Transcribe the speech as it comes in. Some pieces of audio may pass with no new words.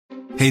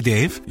Hey,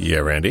 Dave. Yeah,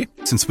 Randy?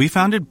 Since we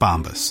founded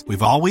Bombas,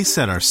 we've always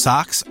said our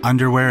socks,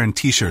 underwear, and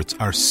T-shirts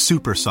are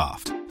super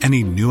soft.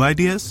 Any new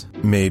ideas?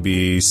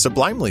 Maybe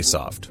sublimely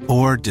soft.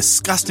 Or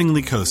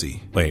disgustingly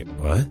cozy. Wait,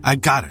 what? I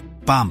got it.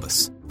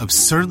 Bombas.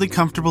 Absurdly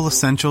comfortable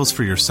essentials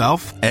for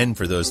yourself and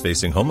for those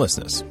facing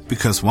homelessness.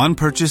 Because one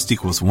purchased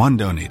equals one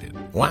donated.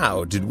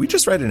 Wow, did we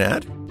just write an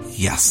ad?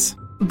 Yes.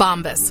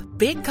 Bombas.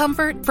 Big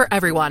comfort for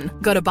everyone.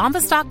 Go to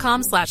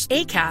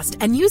bombas.com/ACAST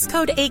and use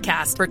code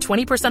ACAST for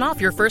 20%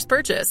 off your first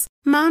purchase.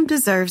 Mom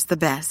deserves the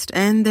best,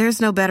 and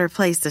there's no better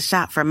place to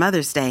shop for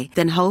Mother's Day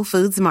than Whole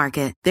Foods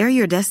Market. They're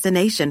your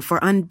destination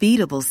for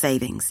unbeatable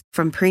savings,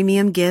 from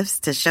premium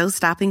gifts to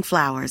show-stopping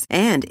flowers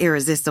and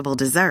irresistible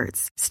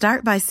desserts.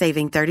 Start by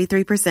saving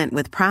 33%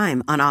 with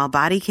Prime on all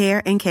body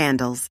care and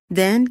candles.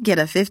 Then get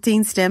a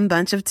 15-stem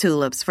bunch of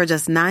tulips for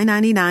just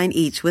 $9.99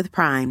 each with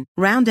Prime.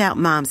 Round out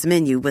Mom's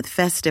menu with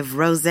festive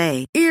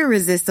rosé,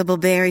 irresistible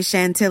berry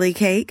chantilly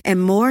cake,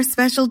 and more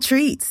special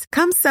treats.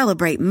 Come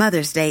celebrate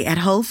Mother's Day at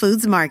Whole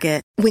Foods Market.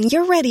 When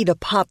you're ready to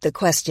pop the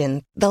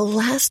question, the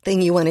last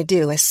thing you want to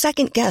do is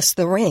second-guess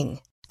the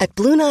ring. At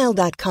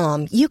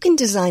BlueNile.com, you can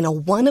design a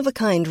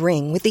one-of-a-kind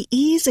ring with the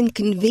ease and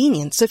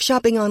convenience of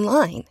shopping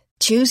online.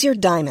 Choose your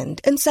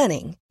diamond and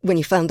setting. When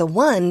you find the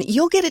one,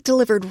 you'll get it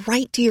delivered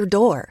right to your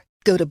door.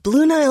 Go to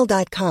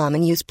BlueNile.com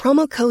and use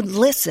promo code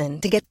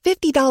LISTEN to get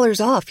 $50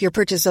 off your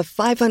purchase of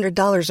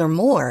 $500 or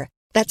more.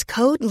 That's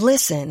code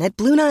LISTEN at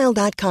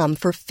BlueNile.com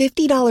for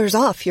 $50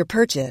 off your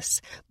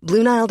purchase.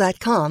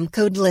 BlueNile.com,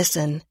 code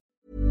LISTEN.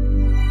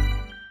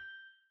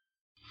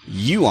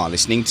 You are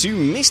listening to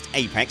Missed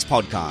Apex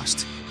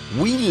Podcast.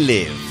 We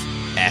live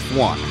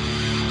F1.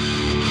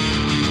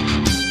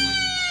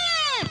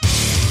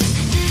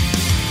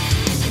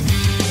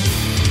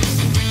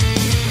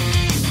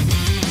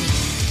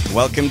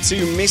 Welcome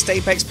to Missed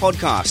Apex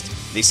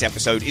Podcast. This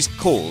episode is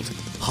called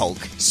Hulk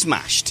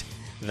Smashed.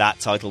 That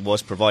title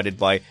was provided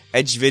by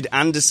Edgevid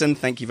Anderson.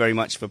 Thank you very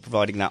much for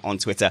providing that on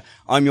Twitter.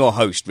 I'm your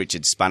host,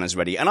 Richard Spanners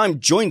Ready, and I'm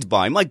joined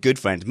by my good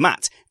friend,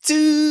 Matt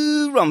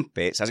Two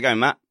Rumpets. How's it going,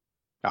 Matt?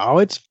 Oh,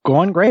 it's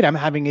going great. I'm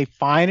having a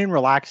fine and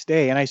relaxed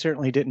day, and I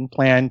certainly didn't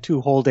plan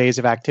 2 whole days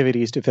of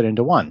activities to fit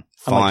into one.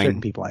 Unlike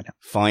certain people I know.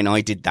 Fine,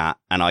 I did that,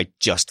 and I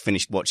just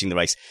finished watching the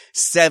race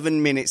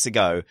 7 minutes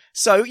ago.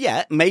 So,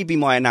 yeah, maybe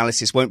my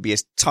analysis won't be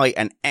as tight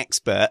and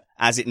expert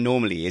as it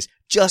normally is.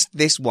 Just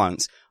this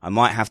once, I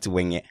might have to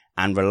wing it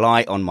and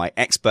rely on my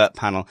expert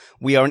panel.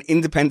 We are an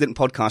independent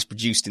podcast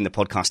produced in the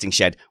podcasting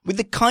shed with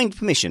the kind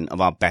permission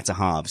of our better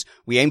halves.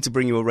 We aim to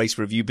bring you a race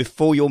review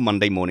before your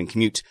Monday morning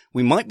commute.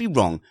 We might be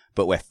wrong,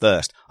 but we're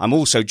first. I'm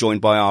also joined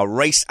by our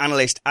race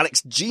analyst,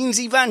 Alex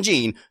Jeansy Van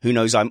Gene, who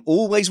knows I'm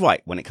always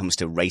right when it comes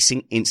to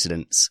racing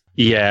incidents.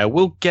 Yeah,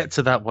 we'll get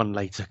to that one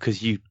later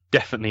because you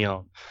definitely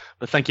aren't.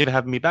 But thank you for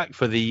having me back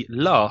for the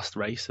last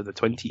race of the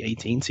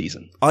 2018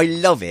 season. I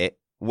love it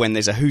when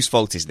there's a whose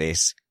fault is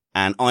this,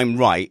 and I'm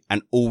right,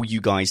 and all you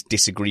guys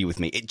disagree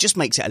with me. It just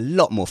makes it a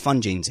lot more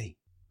fun, Jeansy.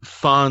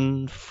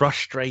 Fun,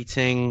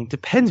 frustrating,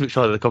 depends which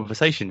side of the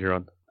conversation you're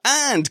on.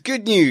 And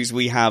good news,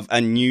 we have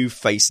a new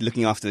face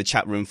looking after the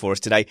chat room for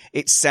us today.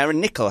 It's Sarah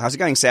Nichol. How's it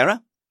going,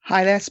 Sarah?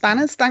 Hi there,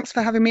 Spanners. Thanks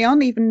for having me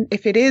on, even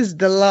if it is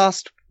the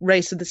last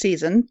race of the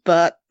season.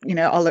 But, you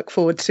know, I'll look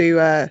forward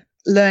to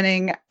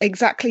learning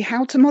exactly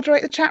how to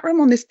moderate the chat room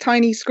on this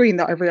tiny screen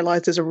that I've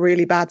realised is a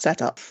really bad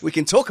setup. We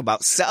can talk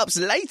about setups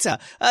later.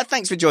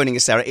 Thanks for joining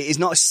us, Sarah. It is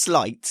not a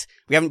slight.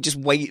 We haven't just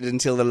waited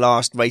until the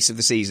last race of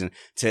the season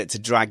to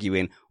drag you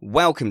in.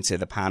 Welcome to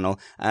the panel.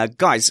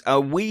 Guys,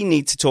 we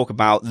need to talk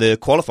about the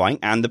qualifying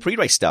and the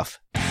pre-race stuff.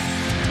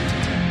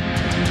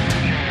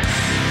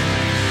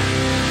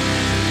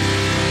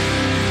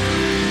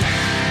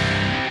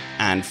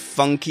 And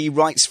funky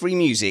rights-free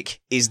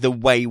music is the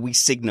way we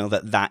signal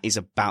that that is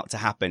about to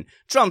happen.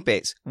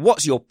 Trumpets,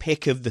 what's your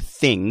pick of the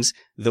things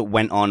that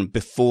went on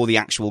before the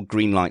actual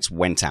green lights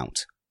went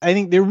out? I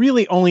think there are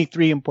really only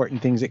 3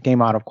 important things that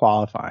came out of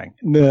qualifying.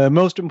 The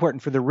most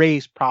important for the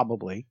race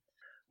probably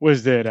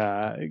was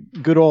that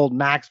good old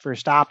Max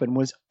Verstappen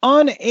was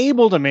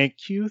unable to make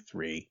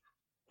Q3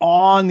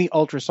 on the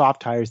ultra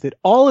soft tires that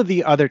all of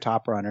the other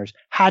top runners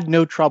had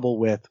no trouble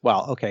with.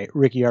 Well, okay,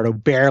 Ricciardo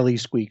barely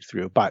squeaked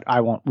through, but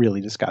I won't really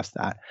discuss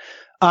that.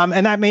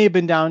 And that may have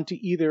been down to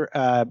either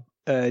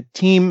a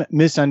team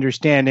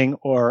misunderstanding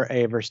or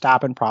a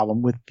Verstappen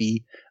problem with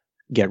the,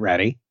 get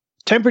ready,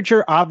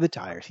 temperature of the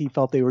tires. He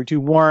felt they were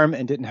too warm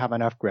and didn't have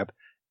enough grip.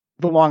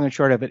 The long and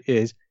short of it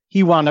is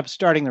he wound up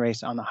starting the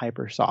race on the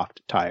hyper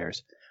soft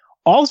tires.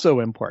 Also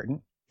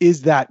important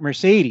is that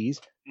Mercedes,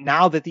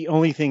 now that the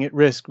only thing at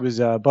risk was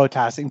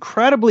Bottas,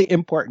 incredibly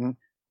important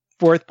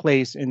 4th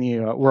place in the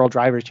World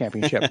Drivers'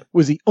 Championship,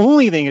 was the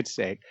only thing at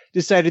stake,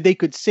 decided they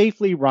could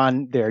safely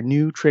run their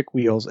new trick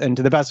wheels. And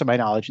to the best of my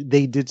knowledge,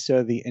 they did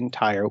so the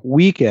entire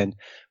weekend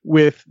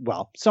with,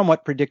 well,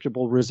 somewhat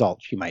predictable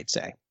results, you might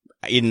say.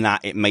 In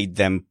that it made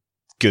them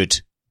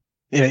good.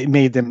 It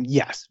made them,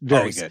 yes,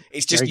 very good.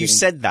 It's just very you good.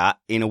 said that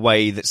in a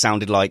way that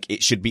sounded like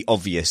it should be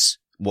obvious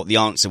what the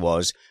answer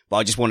was, but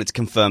I just wanted to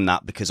confirm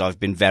that because I've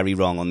been very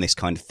wrong on this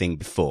kind of thing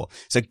before.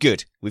 So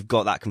good, we've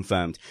got that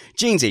confirmed.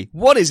 Jeansy,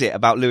 what is it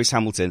about Lewis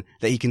Hamilton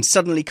that he can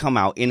suddenly come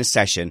out in a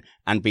session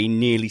and be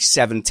nearly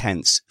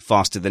 7/10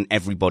 faster than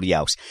everybody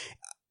else?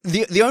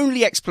 The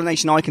only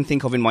explanation I can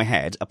think of in my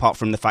head, apart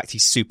from the fact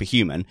he's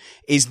superhuman,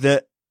 is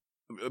that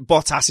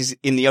Bottas is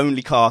in the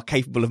only car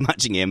capable of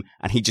matching him,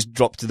 and he just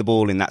dropped the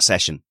ball in that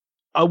session.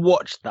 I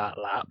watched that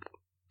lap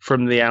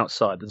from the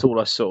outside. That's all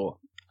I saw.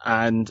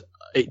 And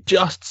it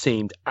just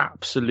seemed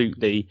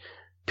absolutely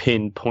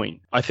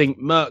pinpoint. I think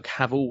Merc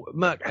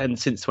and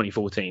since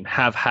 2014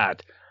 have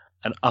had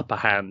an upper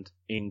hand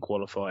in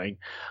qualifying.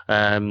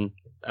 And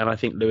I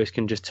think Lewis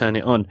can just turn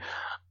it on.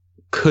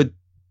 Could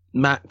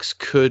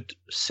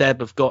Seb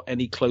have got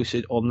any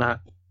closer on that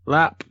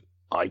lap?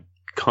 I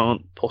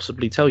can't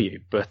possibly tell you,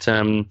 but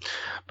no,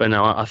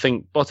 I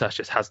think Bottas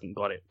just hasn't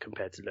got it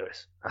compared to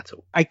Lewis at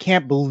all. I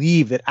can't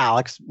believe that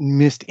Alex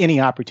missed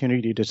any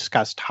opportunity to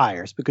discuss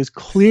tires, because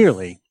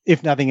clearly,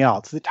 if nothing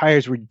else, the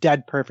tires were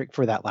dead perfect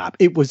for that lap.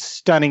 It was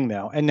stunning,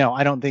 though, and no,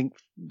 I don't think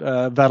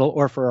Vettel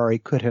or Ferrari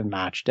could have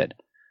matched it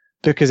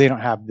because they don't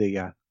have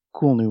the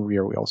cool new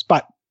rear wheels.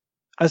 But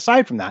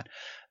aside from that,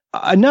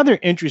 another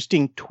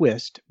interesting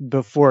twist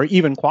before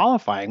even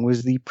qualifying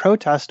was the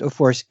protest of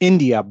Force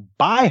India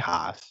by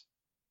Haas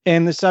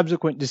and the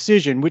subsequent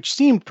decision, which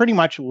seemed pretty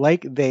much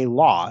like they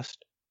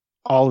lost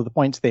all of the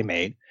points they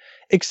made,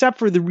 except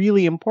for the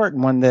really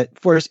important one that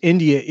Force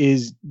India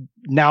is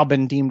now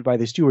been deemed by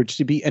the stewards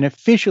to be an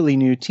officially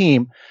new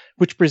team,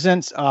 which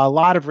presents a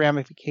lot of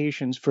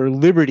ramifications for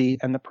Liberty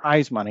and the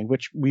prize money,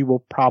 which we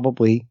will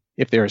probably,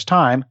 if there is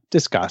time,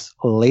 discuss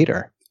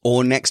later.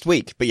 Or next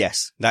week. But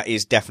yes, that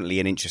is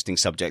definitely an interesting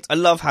subject. I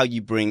love how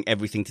you bring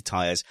everything to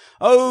tyres.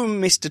 Oh,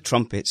 Mr.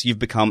 Trumpets, you've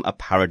become a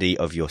parody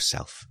of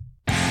yourself.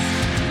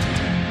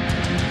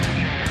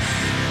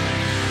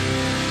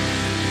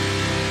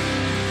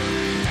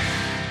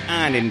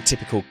 And in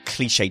typical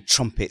cliche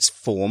Trumpets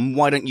form,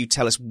 why don't you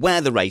tell us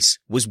where the race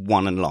was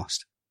won and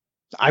lost?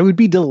 I would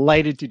be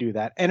delighted to do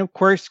that. And of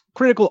course,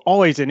 critical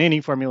always in any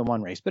Formula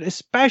One race, but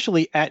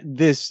especially at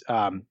this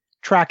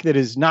track that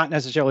is not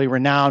necessarily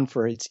renowned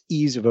for its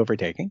ease of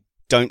overtaking.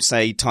 Don't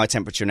say tyre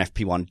temperature in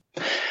FP1.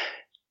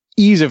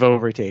 Ease of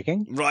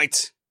overtaking.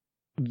 Right.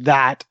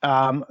 That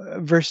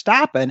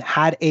Verstappen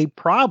had a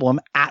problem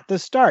at the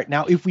start.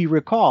 Now, if we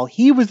recall,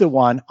 he was the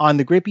one on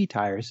the grippy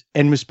tires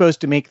and was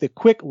supposed to make the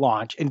quick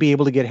launch and be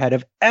able to get ahead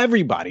of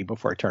everybody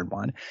before turn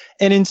one.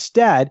 And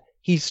instead,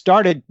 he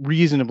started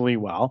reasonably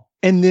well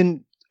and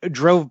then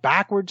drove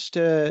backwards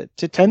to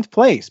 10th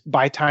place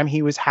by the time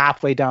he was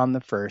halfway down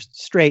the first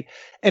straight.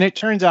 And it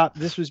turns out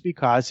this was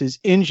because his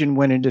engine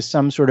went into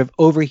some sort of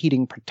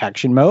overheating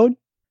protection mode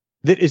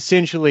that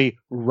essentially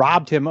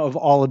robbed him of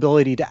all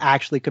ability to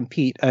actually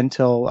compete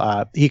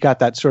until he got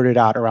that sorted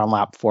out around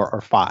lap 4 or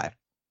 5.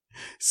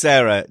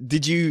 Sarah,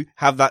 did you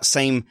have that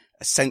same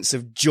sense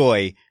of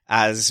joy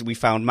as we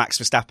found Max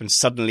Verstappen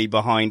suddenly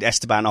behind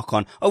Esteban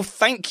Ocon? Oh,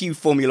 thank you,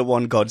 Formula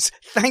One gods.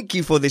 Thank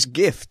you for this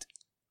gift.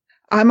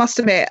 I must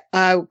admit,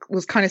 I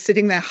was kind of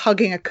sitting there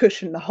hugging a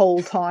cushion the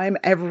whole time,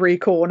 every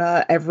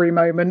corner, every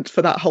moment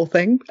for that whole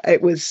thing.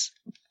 It was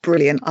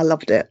brilliant. I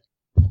loved it.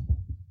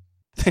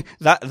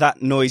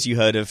 That noise you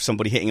heard of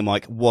somebody hitting a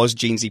mic was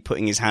Jeansy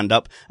putting his hand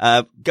up.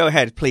 Go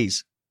ahead,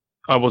 please.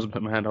 I wasn't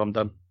putting my hand up. I'm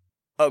done.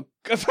 Oh,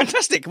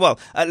 fantastic. Well,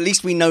 at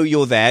least we know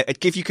you're there.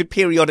 If you could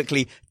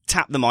periodically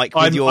tap the mic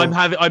with I'm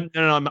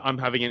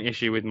having an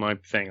issue with my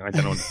thing. I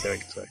don't know what I'm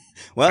doing. So.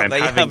 Well, there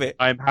you have it.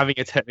 I'm having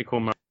a technical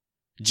moment.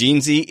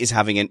 Jeansy is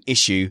having an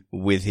issue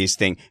with his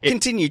thing.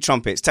 Continue,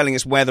 Trumpets, telling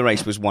us where the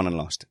race was won and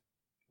lost.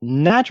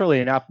 Naturally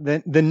enough,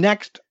 the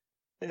next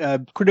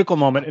critical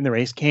moment in the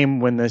race came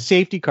when the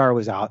safety car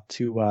was out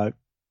to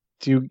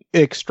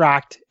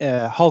extract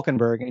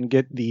Hülkenberg and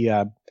get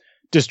the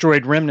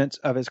destroyed remnants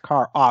of his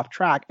car off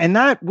track. And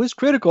that was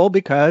critical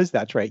because,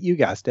 that's right, you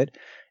guessed it,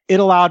 it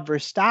allowed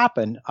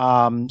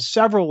Verstappen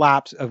several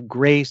laps of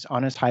grace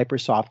on his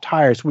hypersoft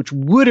tires, which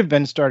would have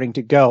been starting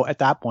to go at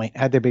that point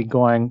had they been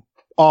going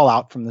all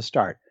out from the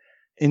start.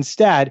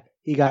 Instead,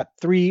 he got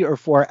 3 or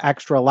 4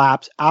 extra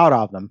laps out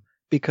of them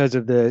because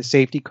of the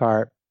safety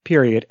car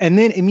period. And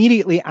then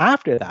immediately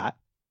after that,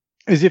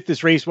 as if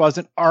this race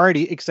wasn't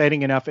already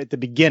exciting enough at the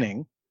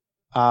beginning,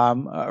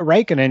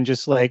 Raikkonen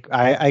just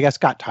I guess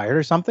got tired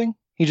or something.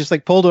 He just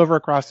pulled over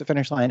across the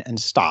finish line and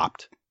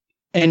stopped.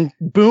 And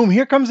boom,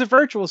 here comes the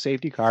virtual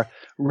safety car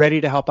ready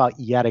to help out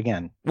yet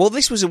again. Well,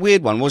 this was a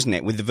weird one, wasn't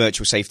it, with the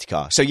virtual safety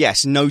car? So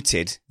yes,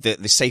 noted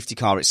that the safety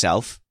car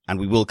itself, and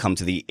we will come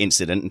to the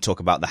incident and talk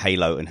about the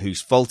halo and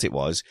whose fault it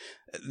was,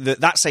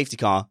 that safety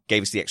car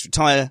gave us the extra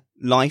tyre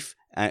life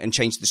and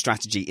changed the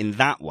strategy in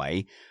that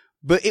way.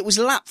 But it was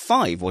lap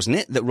 5, wasn't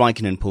it, that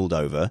Raikkonen pulled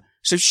over?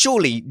 So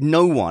surely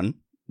no one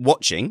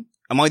watching,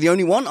 am I the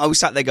only one? I was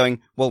sat there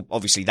going, well,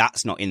 obviously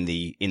that's not in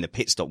the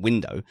pit stop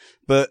window,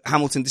 but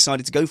Hamilton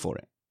decided to go for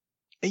it.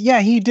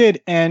 Yeah, he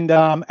did. And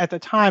at the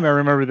time, I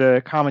remember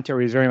the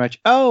commentary was very much,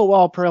 oh,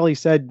 well, Pirelli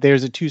said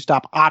there's a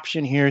 2-stop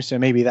option here, so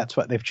maybe that's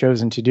what they've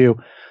chosen to do.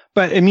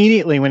 But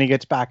immediately when he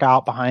gets back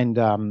out behind,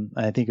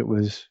 I think it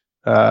was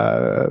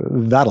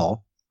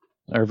Vettel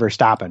or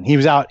Verstappen. He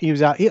was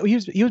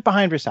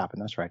behind Verstappen.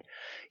 That's right.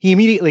 He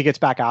immediately gets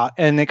back out,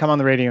 and they come on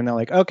the radio, and they're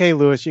like, "Okay,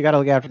 Lewis, you got to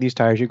look out for these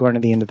tires. You're going to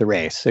the end of the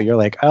race." So you're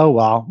like, "Oh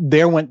well,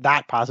 there went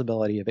that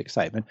possibility of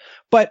excitement."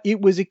 But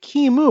it was a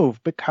key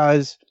move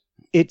because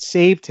it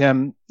saved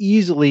him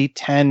easily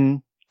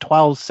 10,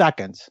 12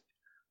 seconds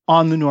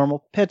on the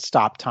normal pit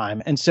stop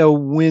time. And so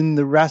when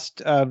the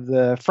rest of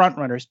the front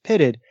runners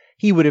pitted,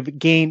 he would have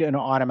gained an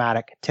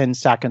automatic 10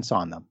 seconds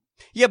on them.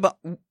 Yeah, but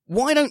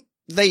why don't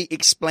they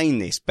explain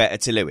this better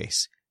to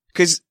Lewis?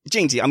 Because,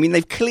 Jeansy, I mean,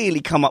 they've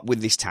clearly come up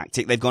with this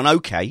tactic. They've gone,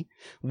 okay,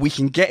 we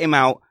can get him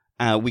out.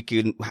 We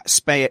can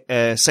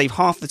save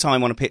half the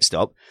time on a pit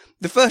stop.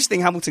 The first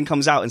thing Hamilton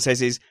comes out and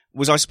says is,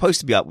 was I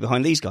supposed to be up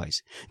behind these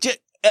guys?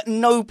 At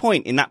no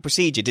point in that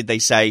procedure did they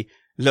say,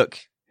 look,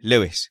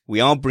 Lewis, we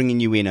are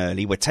bringing you in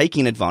early. We're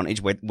taking advantage.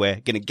 We're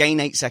going to gain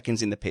 8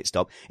 seconds in the pit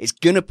stop. It's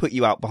going to put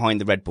you out behind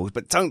the Red Bulls,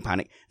 but don't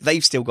panic.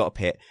 They've still got a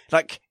pit.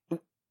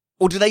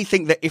 Or do they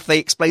think that if they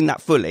explain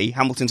that fully,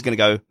 Hamilton's going to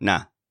go,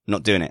 nah,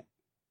 not doing it?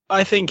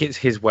 I think it's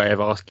his way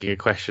of asking a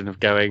question of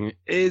going,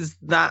 is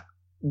that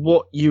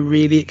what you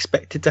really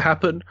expected to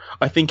happen?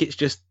 I think it's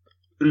just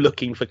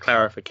looking for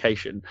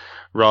clarification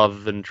rather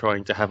than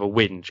trying to have a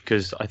whinge,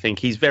 because I think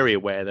he's very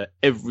aware that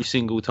every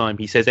single time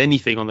he says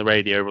anything on the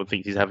radio, everyone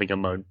thinks he's having a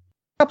moan.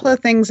 A couple of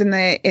things in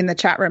the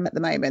chat room at the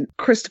moment.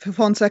 Christopher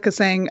Fonseca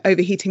saying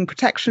overheating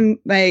protection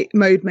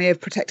mode may have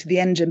protected the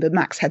engine, but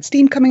Max had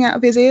steam coming out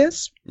of his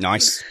ears.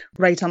 Nice.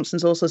 Ray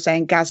Thompson's also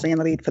saying Gasly in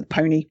the lead for the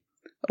Pony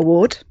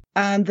Award.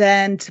 And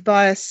then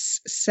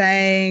Tobias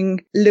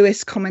saying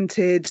Lewis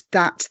commented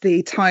that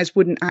the tyres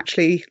wouldn't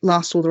actually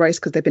last all the race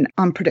because they've been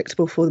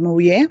unpredictable for them all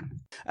year.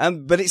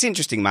 But it's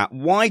interesting, Matt.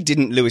 Why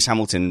didn't Lewis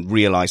Hamilton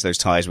realise those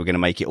tyres were going to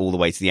make it all the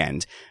way to the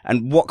end?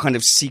 And what kind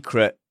of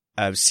secret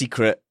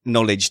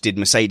knowledge did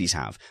Mercedes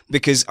have?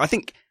 Because I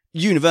think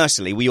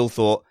universally we all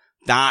thought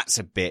that's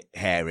a bit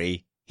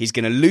hairy. He's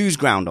going to lose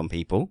ground on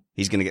people.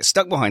 He's going to get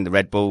stuck behind the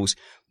Red Bulls.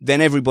 Then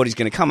everybody's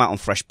going to come out on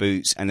fresh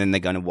boots and then they're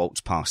going to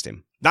waltz past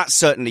him. That's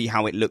certainly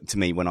how it looked to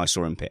me when I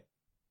saw him pit.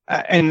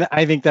 And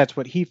I think that's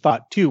what he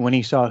thought too when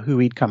he saw who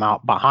he'd come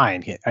out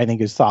behind. I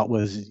think his thought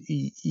was,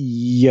 this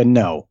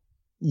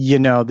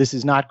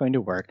is not going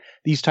to work.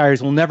 These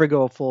tires will never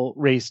go a full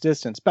race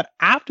distance. But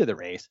after the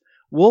race,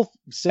 Wolff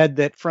said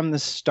that from the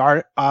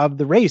start of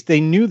the race,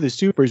 they knew the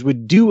supers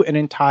would do an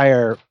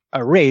entire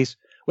race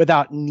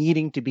without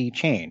needing to be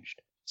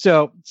changed.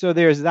 So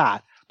there's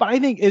that. But I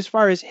think as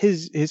far as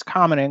his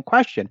comment and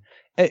question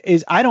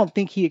is, I don't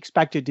think he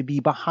expected to be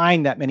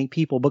behind that many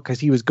people because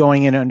he was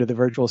going in under the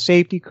virtual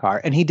safety car,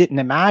 and he didn't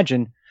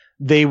imagine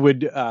they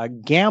would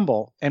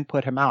gamble and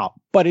put him out.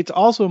 But it's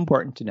also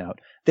important to note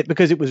that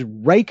because it was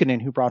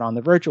Raikkonen who brought on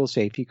the virtual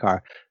safety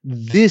car,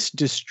 this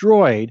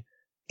destroyed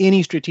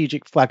any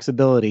strategic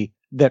flexibility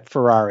that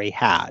Ferrari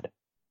had.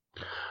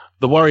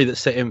 The worry that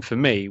set in for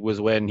me was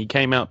when he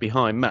came out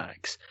behind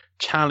Max,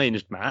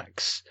 challenged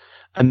Max,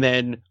 and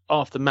then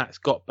after Max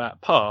got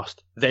back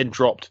past, then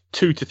dropped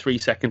 2 to 3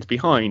 seconds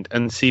behind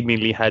and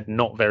seemingly had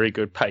not very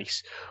good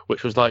pace,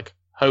 which was like,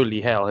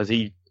 holy hell, has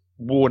he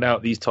worn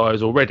out these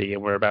tyres already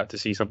and we're about to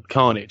see some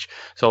carnage?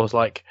 So I was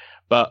like,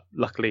 but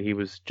luckily he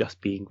was just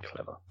being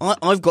clever.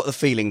 I've got the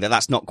feeling that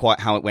that's not quite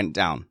how it went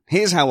down.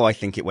 Here's how I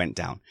think it went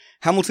down.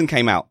 Hamilton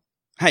came out.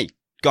 Hey,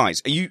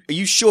 guys, are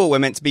you sure we're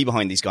meant to be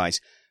behind these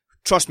guys?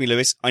 Trust me,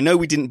 Lewis, I know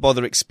we didn't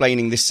bother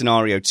explaining this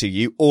scenario to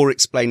you or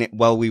explain it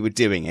while we were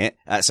doing it,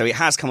 so it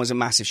has come as a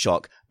massive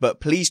shock, but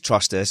please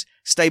trust us,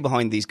 stay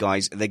behind these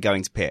guys, they're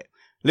going to pit.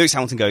 Lewis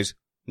Hamilton goes,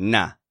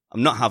 nah,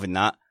 I'm not having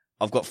that.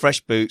 I've got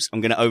fresh boots,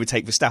 I'm going to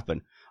overtake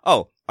Verstappen.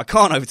 Oh, I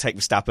can't overtake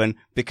Verstappen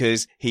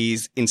because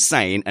he's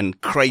insane and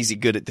crazy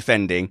good at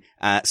defending,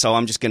 so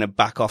I'm just going to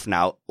back off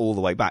now all the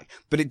way back.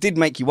 But it did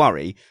make you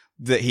worry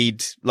that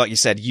he'd, like you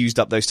said, used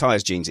up those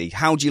tyres, Jeansy.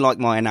 How do you like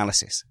my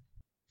analysis?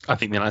 I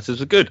think the analysis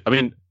was good. I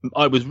mean,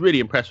 I was really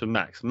impressed with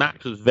Max.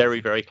 Max was very,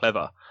 very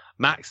clever.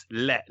 Max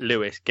let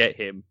Lewis get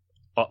him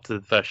up to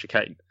the first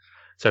chicane.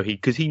 So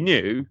because he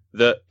knew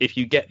that if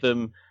you get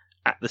them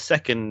at the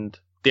second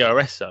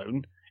DRS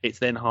zone, it's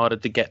then harder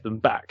to get them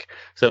back.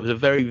 So it was a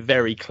very,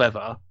 very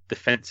clever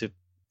defensive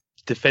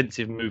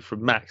move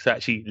from Max to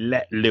actually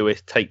let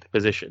Lewis take the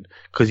position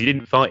because he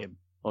didn't fight him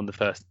on the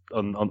first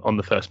on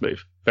the first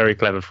move. Very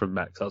clever from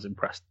Max. I was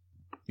impressed.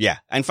 Yeah,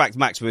 in fact,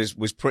 Max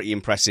was pretty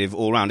impressive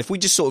all round. If we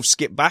just sort of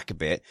skip back a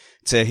bit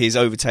to his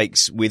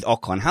overtakes with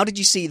Ocon, how did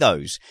you see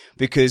those?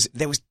 Because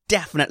there was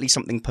definitely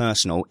something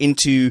personal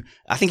into,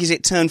 I think, is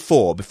it turn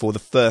 4 before the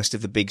first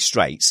of the big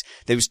straights?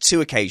 There was 2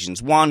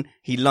 occasions. One,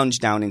 he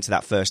lunged down into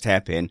that first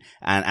hairpin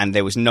and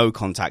there was no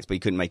contact, but he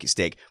couldn't make it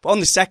stick. But on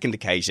the second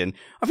occasion,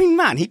 I mean,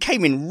 man, he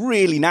came in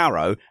really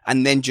narrow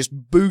and then just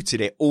booted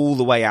it all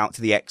the way out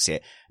to the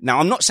exit. Now,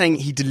 I'm not saying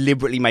he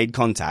deliberately made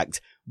contact,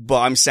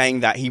 but I'm saying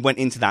that he went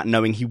into that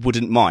knowing he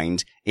wouldn't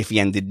mind if he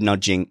ended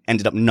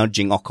up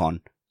nudging Ocon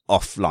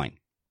offline.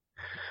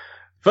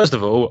 First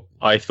of all,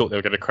 I thought they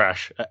were going to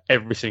crash at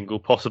every single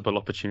possible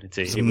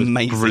opportunity. It was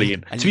amazing.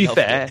 Brilliant. To be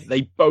fair,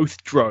 they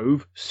both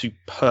drove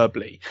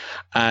superbly.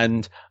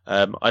 And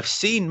I've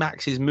seen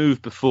Max's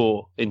move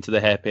before into the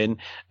hairpin,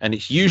 and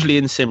it's usually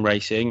in sim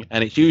racing,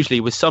 and it's usually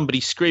with somebody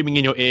screaming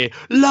in your ear,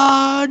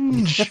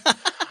 lunge!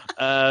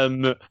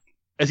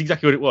 That's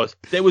exactly what it was.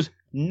 There was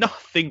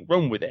nothing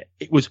wrong with it.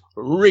 It was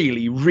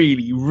really,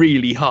 really,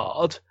 really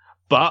hard,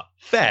 but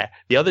fair.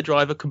 The other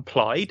driver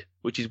complied,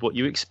 which is what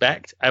you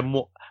expect, and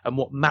what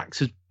Max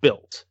has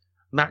built.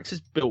 Max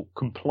has built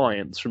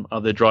compliance from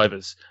other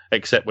drivers,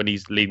 except when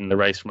he's leading the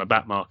race from a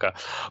back marker.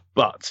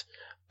 But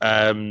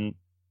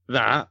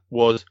that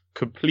was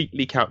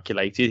completely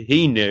calculated.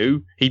 He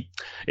knew.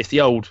 It's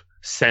the old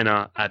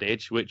Senna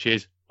adage, which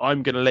is,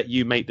 I'm going to let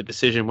you make the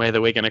decision whether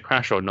we're going to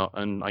crash or not.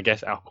 And I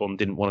guess Albon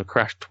didn't want to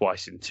crash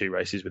twice in 2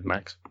 races with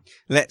Max.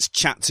 Let's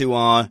chat to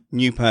our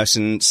new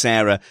person,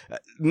 Sarah.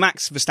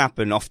 Max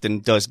Verstappen often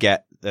does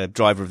get the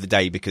driver of the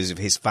day because of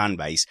his fan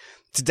base.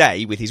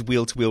 Today, with his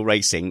wheel-to-wheel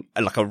racing,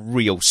 like a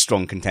real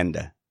strong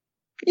contender.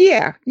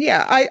 Yeah.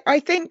 I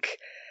think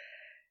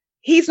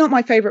he's not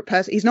my favourite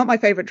person. He's not my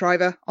favourite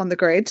driver on the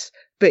grid,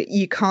 but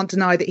you can't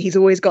deny that he's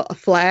always got a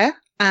flair.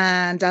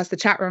 And as the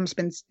chat room's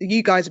been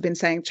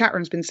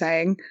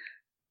saying,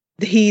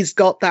 he's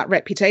got that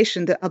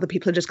reputation that other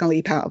people are just going to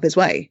leap out of his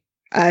way.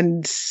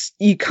 And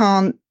you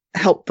can't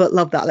help but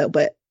love that a little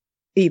bit,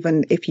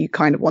 even if you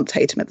kind of want to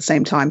hate him at the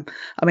same time.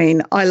 I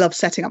mean, I love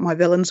setting up my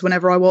villains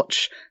whenever I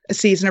watch a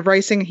season of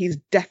racing. He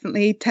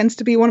definitely tends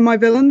to be one of my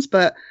villains,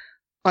 but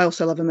I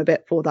also love him a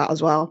bit for that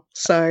as well.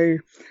 So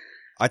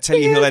I tell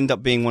you, he'll end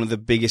up being one of the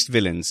biggest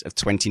villains of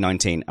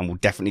 2019, and we'll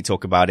definitely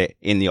talk about it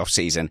in the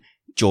off-season.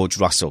 George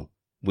Russell.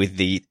 With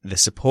the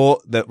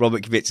support that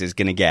Robert Kubica is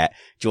going to get,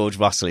 George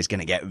Russell is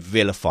going to get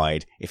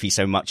vilified if he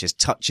so much as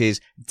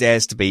touches,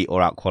 dares to beat, or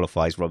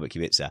outqualifies Robert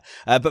Kubica.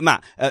 But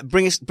Matt,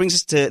 brings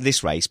us to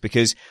this race,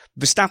 because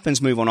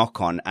Verstappen's move on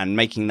Ocon and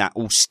making that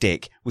all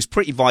stick was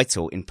pretty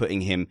vital in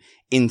putting him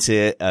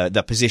into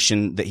the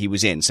position that he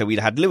was in. So we'd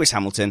had Lewis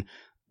Hamilton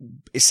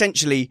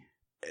essentially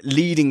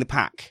leading the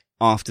pack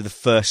after the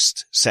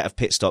first set of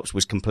pit stops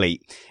was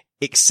complete,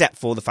 except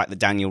for the fact that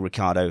Daniel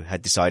Ricciardo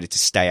had decided to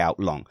stay out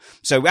long.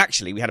 So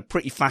actually, we had a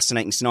pretty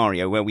fascinating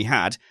scenario where we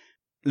had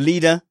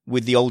leader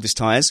with the oldest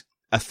tyres,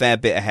 a fair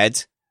bit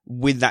ahead.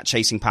 With that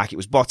chasing pack, it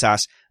was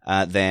Bottas,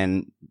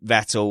 then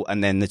Vettel,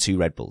 and then the 2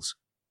 Red Bulls.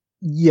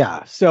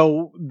 Yeah.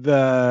 So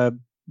the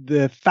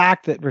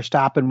fact that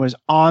Verstappen was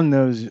on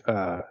those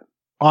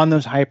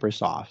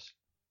hypersofts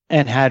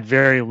and had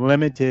very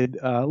limited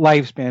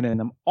lifespan in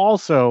them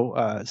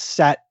also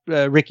set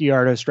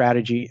Ricciardo's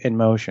strategy in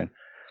motion.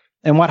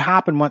 And what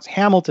happened once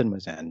Hamilton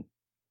was in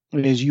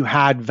is you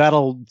had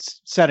Vettel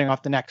setting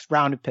off the next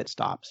round of pit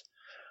stops.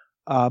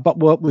 But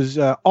what was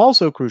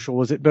also crucial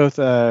was that both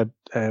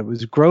it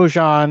was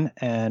Grosjean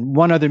and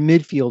one other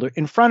midfielder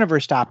in front of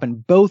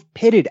Verstappen both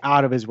pitted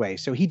out of his way.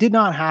 So he did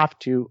not have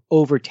to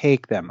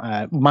overtake them.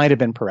 Might have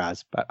been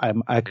Perez, but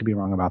I could be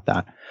wrong about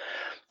that.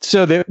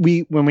 So that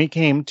when we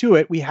came to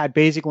it, we had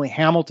basically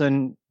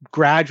Hamilton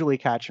gradually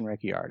catching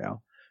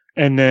Ricciardo.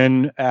 And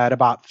then at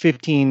about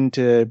 15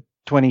 to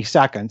 20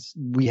 seconds,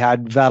 we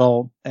had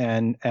Vettel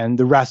and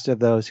the rest of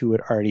those who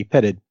had already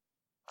pitted.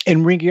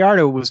 And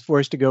Ricciardo was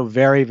forced to go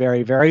very,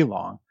 very, very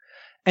long.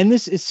 And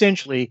this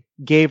essentially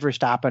gave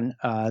Verstappen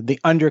the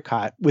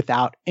undercut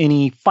without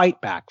any fight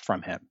back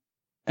from him.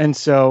 And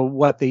so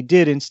what they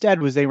did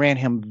instead was they ran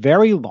him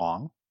very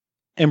long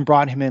and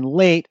brought him in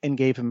late and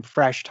gave him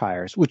fresh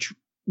tires, which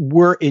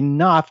were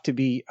enough to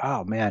be,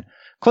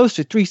 close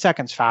to 3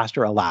 seconds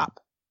faster a lap.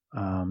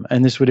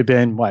 And this would have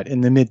been,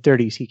 in the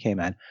mid-30s he came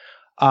in.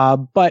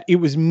 But it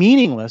was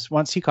meaningless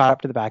once he caught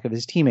up to the back of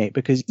his teammate,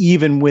 because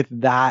even with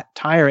that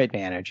tire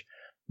advantage,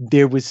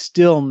 there was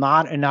still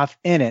not enough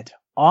in it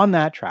on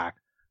that track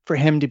for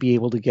him to be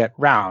able to get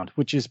round,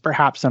 which is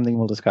perhaps something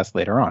we'll discuss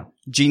later on.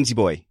 Jeansy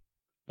boy.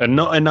 And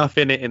not enough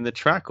in it in the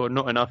track, or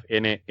not enough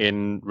in it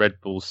in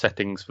Red Bull's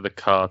settings for the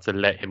car to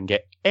let him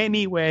get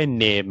anywhere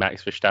near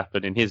Max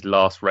Verstappen in his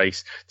last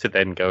race to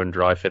then go and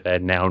drive for their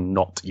now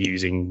not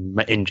using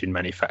engine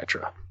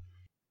manufacturer.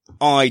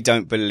 I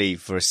don't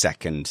believe for a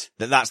second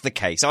that that's the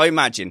case. I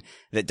imagine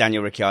that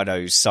Daniel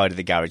Ricciardo's side of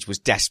the garage was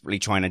desperately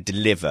trying to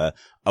deliver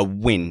a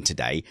win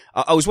today.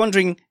 I was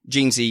wondering,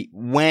 Jeansy,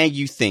 where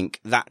you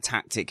think that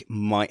tactic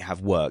might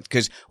have worked.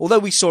 Because although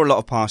we saw a lot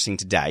of passing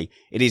today,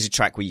 it is a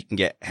track where you can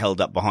get held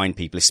up behind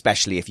people,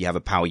 especially if you have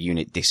a power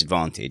unit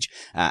disadvantage,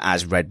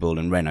 as Red Bull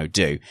and Renault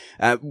do.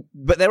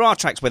 But there are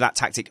tracks where that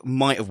tactic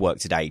might have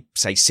worked today,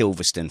 say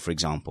Silverstone, for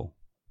example.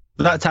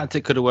 That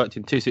tactic could have worked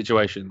in 2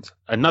 situations.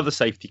 Another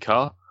safety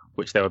car,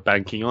 which they were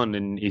banking on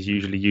and is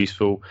usually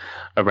useful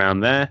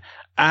around there.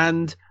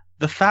 And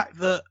the fact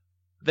that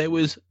there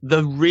was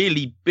the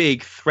really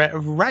big threat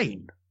of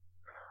rain.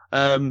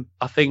 I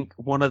think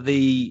one of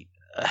the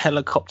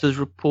helicopters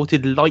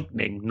reported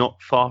lightning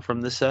not far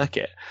from the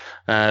circuit.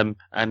 And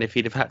if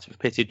he'd have had to have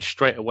pitted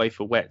straight away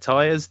for wet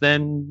tyres,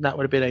 then that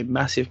would have been a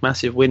massive,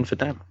 massive win for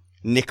them.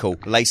 Nickel,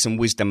 lay some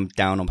wisdom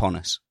down upon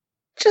us.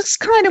 just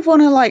kind of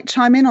want to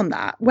chime in on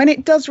that. When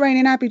it does rain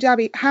in Abu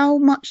Dhabi, how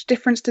much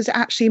difference does it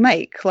actually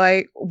make?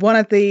 One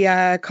of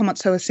the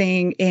comments I was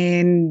seeing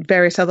in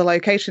various other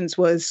locations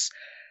was,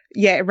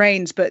 yeah, it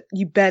rains, but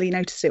you barely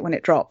notice it when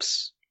it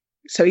drops.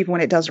 So even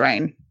when it does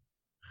rain.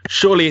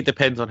 Surely it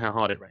depends on how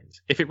hard it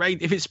rains. If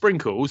it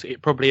sprinkles,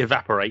 it probably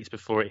evaporates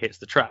before it hits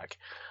the track.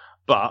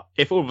 But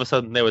if all of a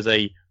sudden there was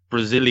a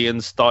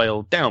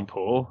Brazilian-style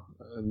downpour,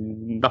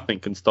 nothing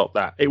can stop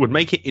that. It would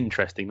make it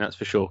interesting, that's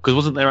for sure. Because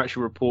wasn't there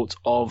actually reports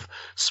of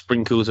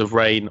sprinkles of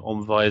rain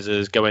on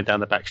visors going down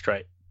the back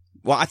straight?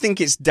 Well, I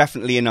think it's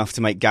definitely enough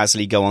to make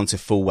Gasly go on to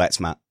full wets,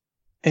 Matt.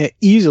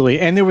 Easily.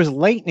 And there was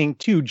lightning,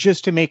 too,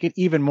 just to make it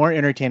even more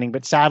entertaining.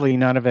 But sadly,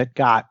 none of it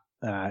got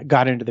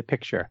into the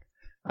picture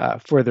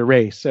for the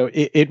race. So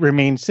it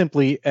remains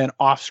simply an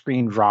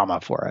off-screen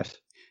drama for us.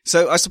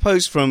 So I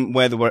suppose from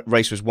where the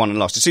race was won and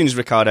lost, as soon as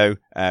Ricciardo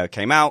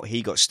came out,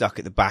 he got stuck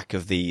at the back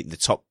of the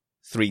top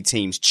three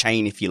teams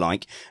chain, if you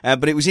like.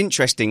 But it was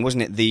interesting,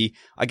 wasn't it?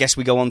 I guess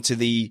we go on to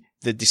the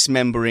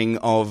dismembering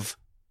of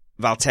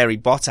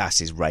Valtteri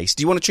Bottas's race.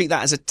 Do you want to treat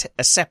that as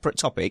a separate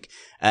topic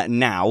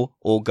now,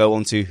 or go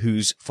on to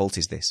whose fault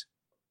is this?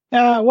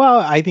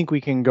 Well, I think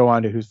we can go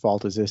on to whose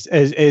fault is this,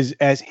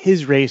 as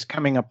his race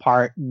coming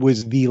apart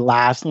was the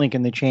last link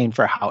in the chain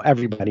for how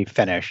everybody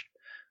finished.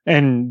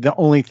 And the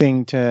only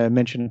thing to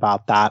mention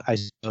about that, I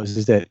suppose,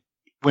 is that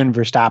when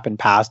Verstappen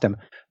passed him,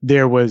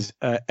 there was,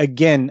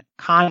 again,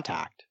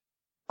 contact,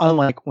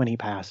 unlike when he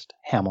passed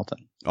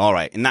Hamilton. All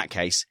right. In that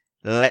case,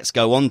 let's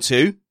go on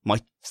to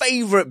my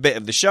favourite bit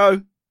of the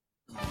show.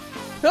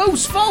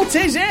 Whose fault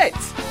is it?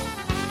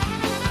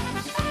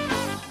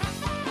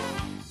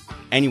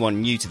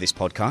 Anyone new to this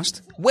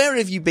podcast, where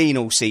have you been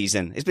all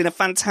season? It's been a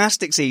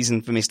fantastic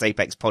season for Missed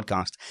Apex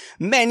podcast.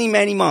 Many,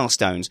 many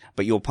milestones,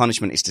 but your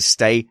punishment is to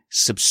stay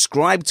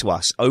subscribed to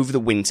us over the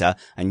winter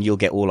and you'll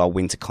get all our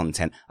winter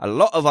content. A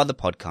lot of other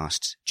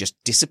podcasts just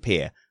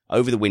disappear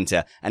over the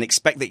winter and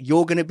expect that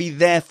you're going to be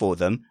there for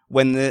them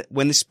when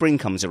the spring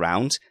comes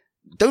around.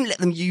 Don't let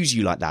them use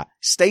you like that.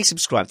 Stay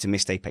subscribed to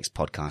Missed Apex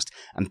podcast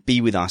and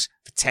be with us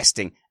for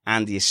testing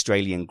and the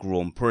Australian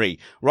Grand Prix.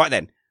 Right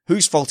then.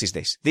 Whose fault is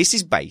this? This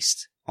is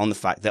based on the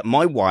fact that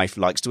my wife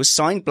likes to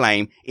assign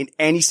blame in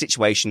any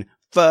situation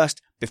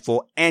first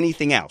before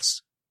anything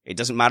else. It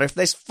doesn't matter if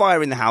there's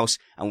fire in the house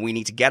and we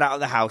need to get out of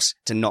the house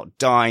to not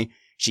die.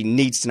 She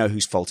needs to know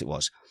whose fault it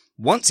was.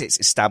 Once it's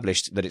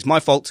established that it's my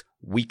fault,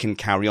 we can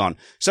carry on.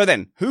 So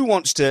then, who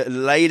wants to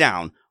lay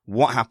down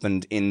what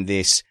happened in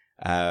this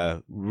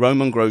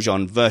Romain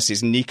Grosjean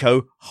versus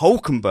Nico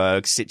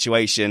Hülkenberg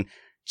situation?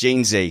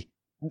 Gene Z.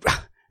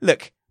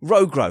 Look,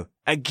 Rogro,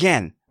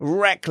 again,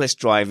 reckless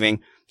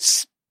driving,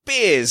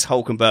 spears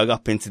Hülkenberg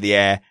up into the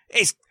air.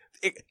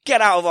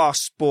 Get out of our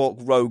sport,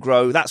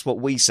 Rogro. That's what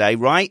we say,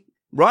 right?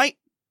 Right?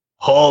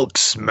 Hulk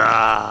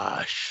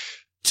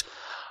smash.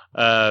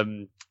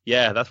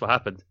 Yeah, that's what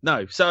happened.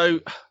 No, so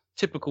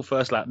typical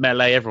first lap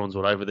melee. Everyone's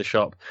all over the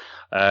shop.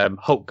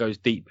 Hulk goes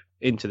deep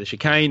into the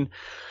chicane.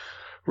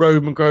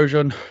 Romain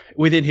Grosjean,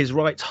 within his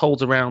rights,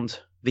 holds around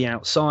the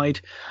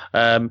outside.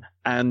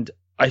 And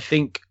I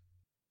think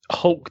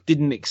Hulk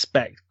didn't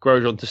expect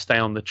Grosjean to stay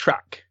on the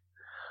track.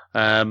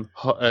 And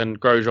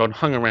Grosjean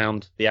hung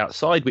around the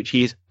outside, which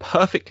he is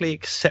perfectly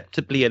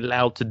acceptably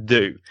allowed to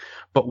do.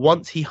 But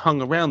once he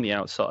hung around the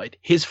outside,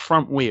 his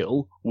front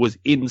wheel was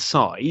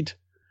inside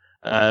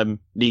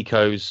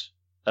Nico's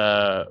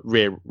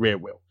rear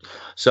wheel.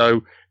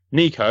 So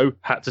Nico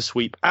had to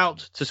sweep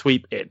out to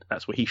sweep in.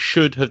 That's what he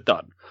should have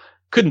done.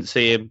 Couldn't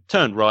see him,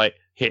 turned right,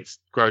 hits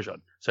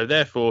Grosjean. So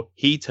therefore,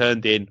 he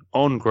turned in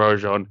on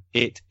Grosjean.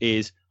 It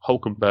is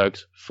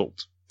Hülkenberg's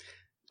fault.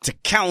 To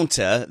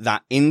counter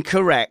that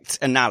incorrect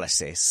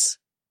analysis,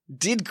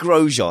 did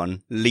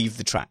Grosjean leave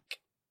the track?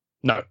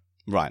 No.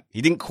 Right.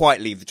 He didn't quite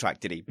leave the track,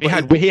 did he? He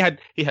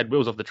had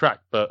wheels off the track,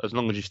 but as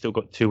long as you still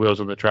got two wheels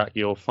on the track,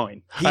 you're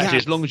fine. Actually,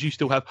 as long as you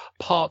still have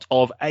part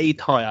of a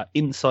tyre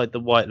inside the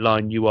white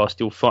line, you are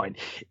still fine.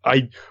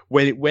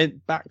 When it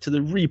went back to the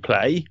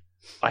replay,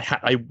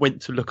 I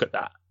went to look at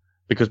that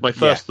because my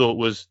first thought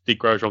was, did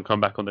Grosjean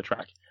come back on the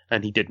track?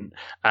 And he didn't.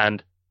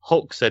 And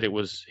Hulk said it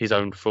was his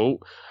own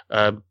fault.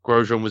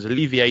 Grosjean was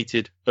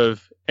alleviated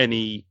of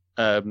any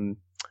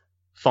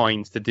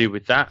fines to do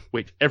with that,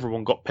 which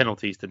everyone got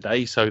penalties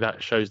today. So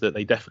that shows that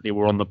they definitely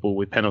were on the ball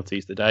with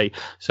penalties today.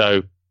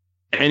 So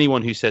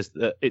anyone who says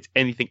that it's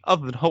anything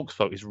other than Hulk's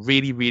fault is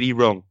really, really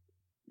wrong.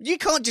 You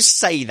can't just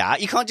say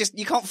that. You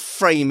can't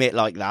frame it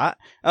like that.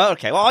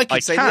 Okay, well, I can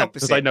say the opposite.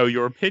 Because I know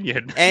your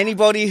opinion.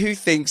 Anybody who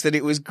thinks that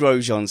it was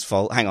Grosjean's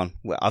fault, hang on,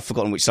 I've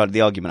forgotten which side of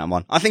the argument I'm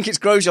on. I think it's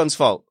Grosjean's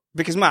fault.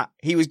 Because, Matt,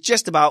 he was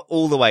just about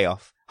all the way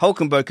off.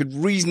 Hülkenberg could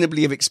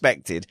reasonably have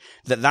expected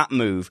that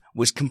move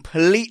was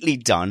completely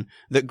done,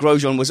 that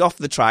Grosjean was off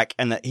the track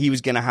and that he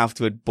was going to have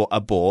to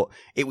abort.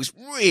 It was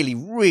really,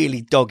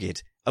 really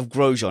dogged of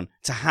Grosjean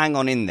to hang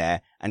on in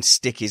there and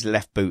stick his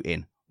left boot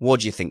in.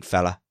 What do you think,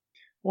 fella?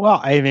 Well,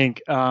 I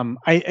think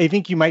I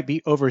think you might be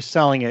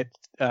overselling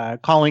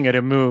it, calling it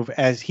a move,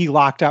 as he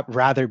locked up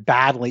rather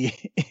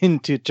badly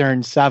into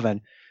turn 7.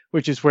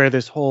 which is where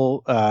this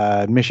whole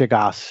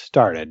Mishigas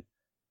started.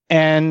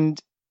 And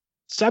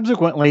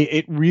subsequently,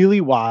 it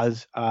really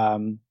was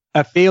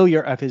a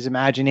failure of his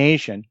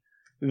imagination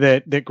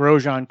that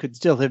Grosjean could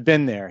still have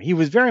been there. He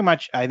was very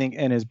much, I think,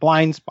 in his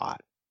blind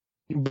spot.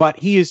 But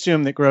he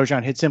assumed that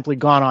Grosjean had simply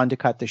gone on to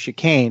cut the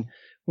chicane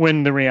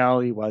when the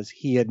reality was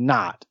he had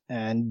not.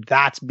 And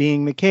that's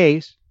being the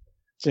case,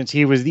 since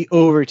he was the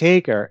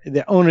overtaker,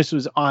 the onus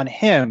was on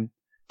him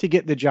to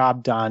get the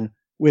job done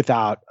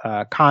without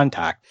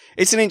contact.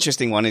 It's an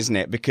interesting one, isn't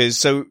it? Because,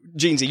 so,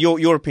 Jeansy,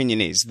 your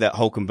opinion is that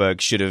Hülkenberg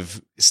should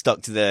have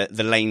stuck to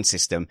the lane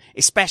system,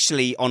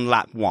 especially on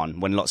lap 1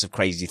 when lots of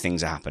crazy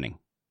things are happening.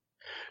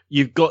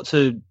 You've got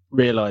to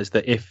realise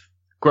that if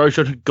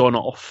Grosjean had gone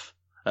off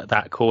at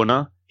that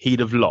corner, he'd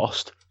have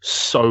lost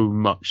so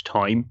much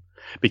time,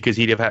 because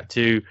he'd have had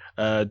to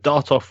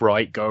dart off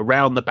right, go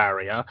around the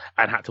barrier,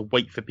 and had to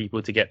wait for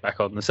people to get back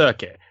on the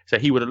circuit. So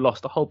he would have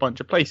lost a whole bunch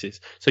of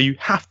places. So you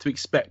have to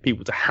expect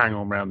people to hang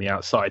on around the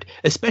outside,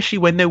 especially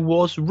when there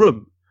was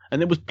room.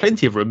 And there was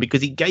plenty of room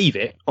because he gave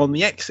it on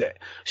the exit.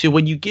 So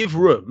when you give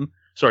room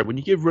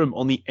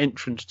on the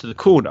entrance to the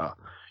corner,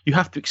 you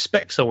have to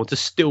expect someone to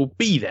still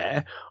be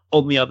there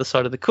on the other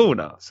side of the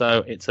corner.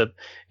 So it's a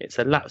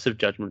lapse of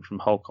judgment from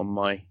Hulk on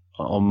my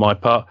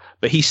part,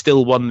 but he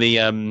still won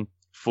the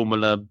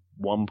Formula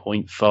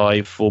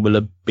 1.5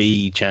 Formula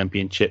B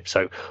championship.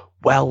 So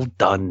well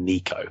done,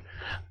 Nico.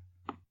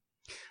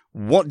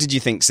 What did you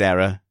think,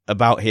 Sarah,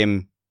 about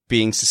him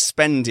being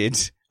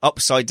suspended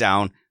upside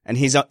down and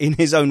in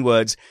his own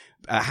words,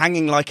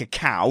 hanging like a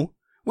cow,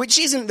 which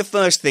isn't the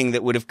first thing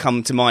that would have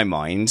come to my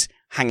mind,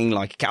 hanging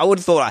like a cow. I would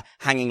have thought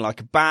hanging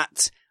like a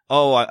bat.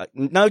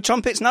 No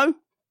trumpets, no?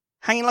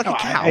 Hanging like a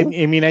cow? I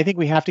mean, I think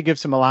we have to give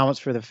some allowance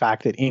for the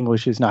fact that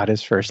English is not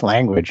his first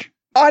language.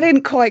 I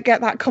didn't quite get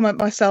that comment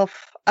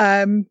myself,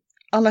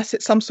 unless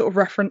it's some sort of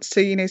reference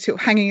to, sort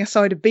of hanging a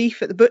side of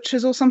beef at the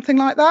butcher's or something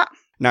like that.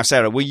 Now,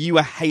 Sarah, were you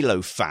a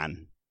Halo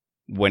fan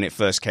when it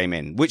first came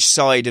in? Which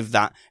side of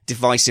that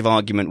divisive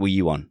argument were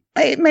you on?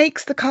 It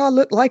makes the car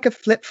look like a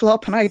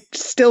flip-flop, and I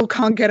still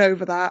can't get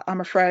over that,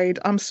 I'm afraid.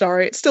 I'm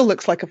sorry, it still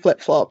looks like a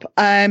flip-flop.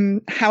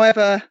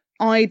 However,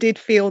 I did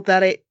feel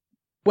that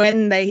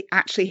when they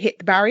actually hit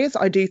the barriers,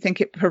 I do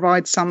think it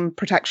provides some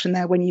protection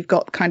there when you've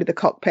got kind of the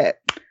cockpit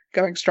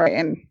going straight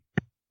in.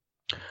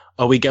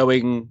 Are we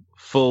going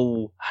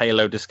full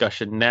Halo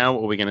discussion now,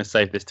 or are we going to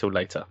save this till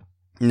later?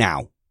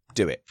 Now.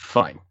 Do it.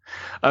 Fine.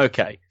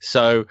 Okay,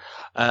 so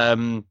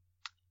the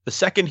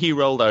second he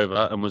rolled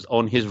over and was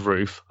on his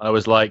roof, I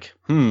was like,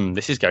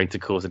 this is going to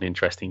cause an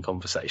interesting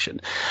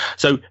conversation.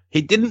 So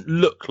it didn't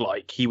look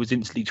like he was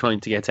instantly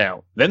trying to get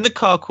out. Then the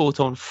car caught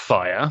on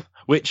fire,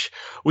 which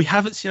we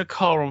haven't seen a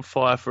car on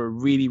fire for a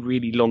really,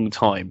 really long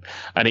time.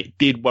 And it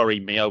did worry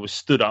me. I was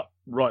stood up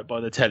right by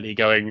the telly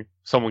going,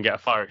 someone get a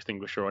fire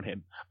extinguisher on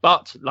him.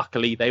 But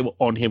luckily they were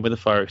on him with a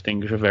fire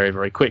extinguisher very,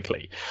 very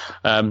quickly.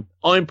 I'm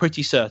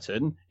pretty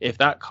certain if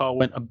that car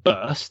went and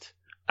burst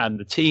and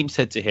the team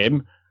said to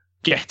him,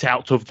 get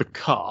out of the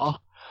car,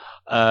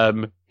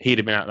 he'd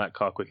have been out of that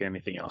car quicker than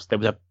anything else. There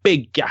was a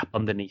big gap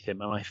underneath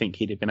him, and I think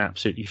he'd have been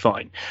absolutely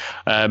fine.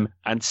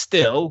 And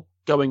still,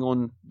 going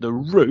on the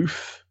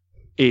roof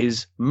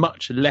is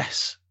much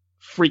less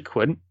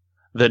frequent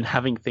than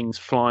having things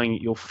flying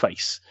at your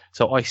face.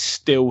 So I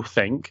still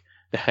think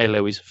the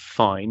Halo is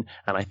fine,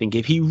 and I think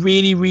if he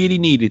really, really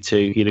needed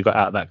to, he'd have got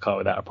out of that car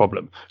without a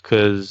problem,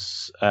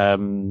 because we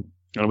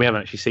haven't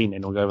actually seen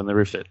anyone go on the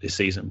roof this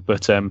season,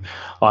 but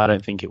I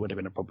don't think it would have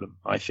been a problem.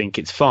 I think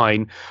it's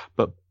fine,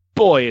 but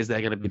boy, is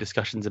there going to be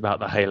discussions about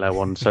the Halo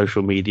on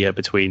social media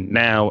between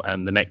now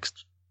and the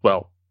next,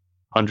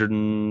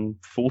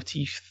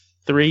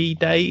 143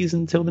 days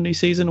until the new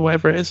season, or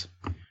whatever it is.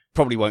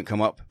 Probably won't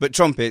come up. But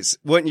Trumpets,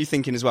 weren't you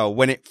thinking as well,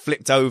 when it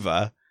flipped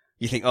over,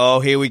 you think, oh,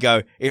 here we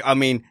go. I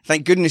mean,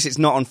 thank goodness it's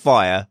not on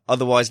fire.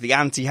 Otherwise, the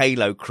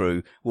anti-Halo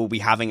crew will be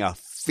having a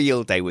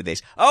field day with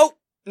this. Oh,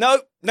 no,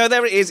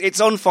 there it is. It's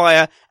on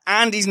fire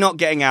and he's not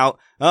getting out.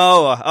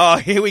 Oh,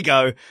 here we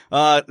go.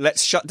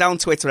 Let's shut down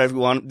Twitter,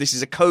 everyone. This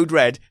is a code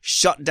red.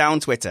 Shut down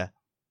Twitter.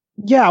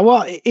 Yeah,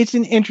 well, it's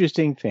an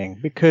interesting thing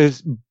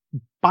because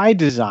by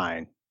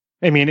design,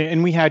 I mean,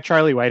 and we had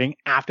Charlie Whiting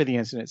after the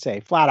incident say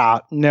flat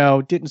out,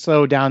 no, didn't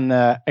slow down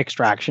the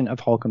extraction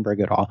of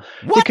Hülkenberg at all.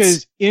 What?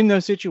 Because in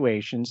those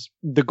situations,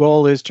 the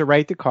goal is to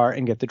right the car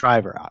and get the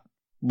driver out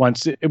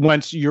once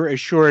you're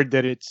assured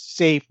that it's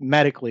safe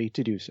medically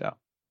to do so.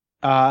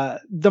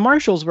 The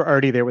marshals were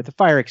already there with the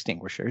fire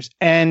extinguishers,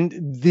 and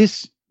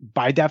this,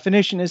 by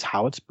definition, is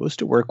how it's supposed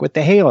to work with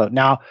the Halo.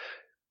 Now,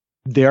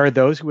 there are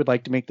those who would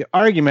like to make the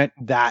argument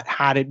that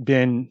had it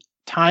been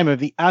time of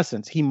the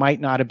essence, he might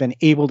not have been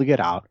able to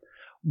get out.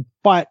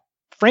 But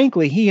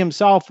frankly, he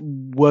himself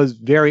was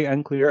very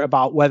unclear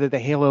about whether the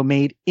Halo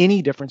made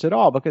any difference at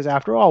all, because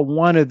after all,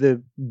 one of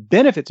the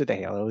benefits of the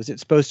Halo is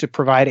it's supposed to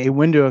provide a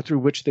window through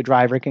which the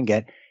driver can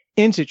get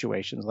in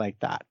situations like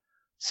that.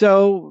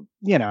 So,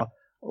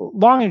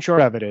 long and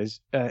short of it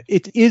is,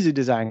 it is a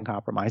design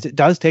compromise. It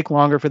does take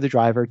longer for the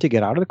driver to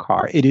get out of the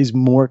car. It is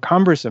more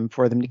cumbersome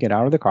for them to get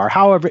out of the car.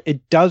 However,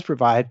 it does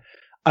provide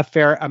a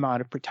fair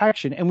amount of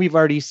protection. And we've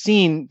already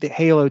seen the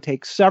Halo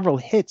take several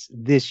hits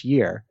this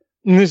year.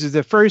 And this is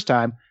the first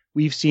time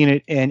we've seen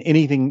it in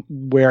anything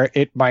where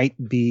it might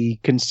be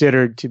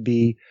considered to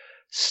be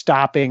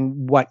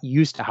stopping what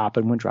used to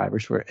happen when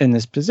drivers were in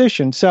this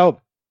position. So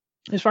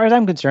as far as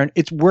I'm concerned,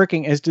 it's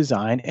working as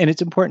designed. And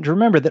it's important to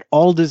remember that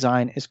all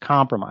design is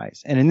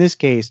compromise. And in this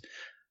case,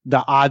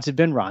 the odds have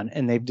been run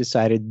and they've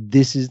decided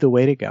this is the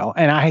way to go.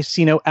 And I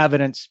see no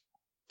evidence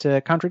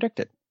to contradict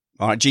it.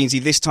 All right,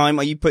 Jeansy, this time,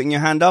 are you putting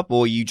your hand up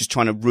or are you just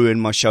trying to ruin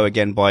my show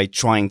again by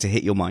trying to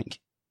hit your mic?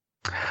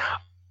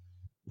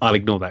 I'll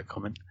ignore that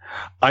comment.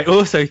 I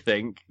also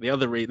think the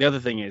other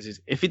thing is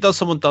if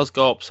someone does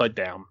go upside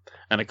down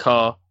and a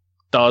car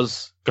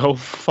does go on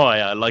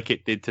fire like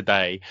it did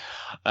today,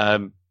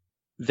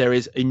 there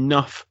is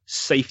enough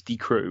safety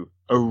crew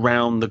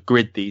around the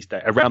grid these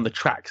days, around the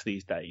tracks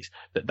these days,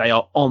 that they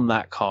are on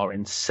that car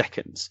in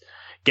seconds,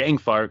 getting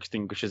fire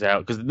extinguishers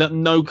out, because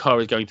no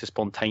car is going to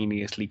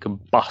spontaneously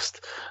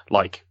combust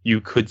like you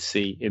could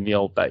see in the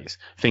old days.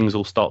 Things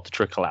will start to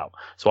trickle out.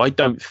 So I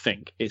don't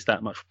think it's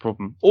that much of a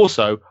problem.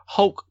 Also,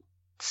 Hulk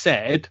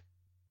said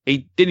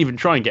he didn't even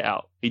try and get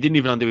out. He didn't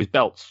even undo his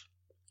belts.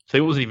 So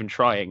he wasn't even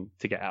trying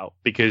to get out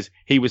because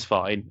he was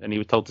fine and he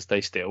was told to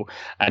stay still.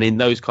 And in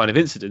those kind of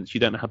incidents, you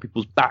don't know how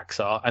people's backs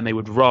are and they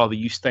would rather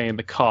you stay in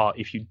the car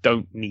if you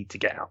don't need to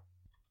get out.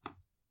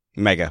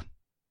 Mega.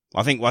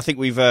 I think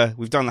we've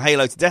done the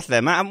Halo to death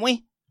there, Matt, haven't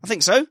we? I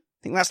think so. I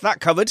think that's that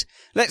covered.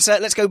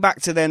 Let's go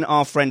back to then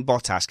our friend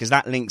Bottas, because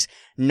that links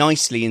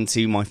nicely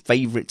into my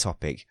favourite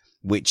topic,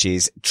 which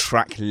is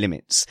track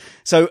limits.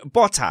 So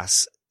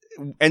Bottas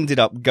ended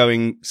up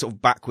going sort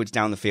of backwards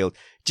down the field.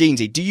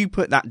 Jeansy, do you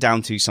put that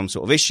down to some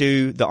sort of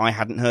issue that I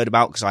hadn't heard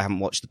about because I haven't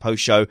watched the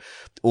post show,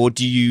 or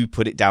do you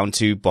put it down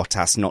to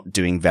Bottas not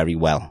doing very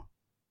well?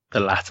 The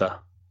latter.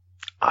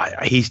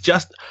 He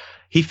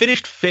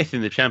finished 5th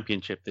in the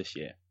championship this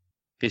year.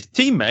 His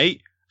teammate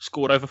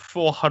scored over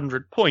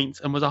 400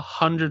 points and was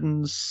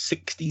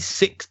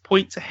 166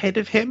 points ahead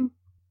of him.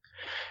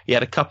 He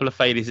had a couple of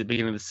failures at the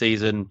beginning of the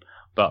season,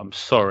 but I'm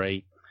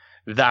sorry,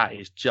 that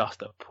is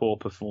just a poor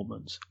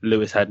performance.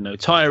 Lewis had no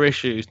tyre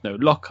issues, no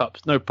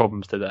lockups, no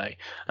problems today,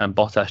 and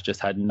Bottas just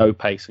had no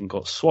pace and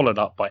got swallowed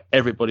up by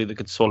everybody that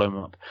could swallow him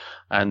up.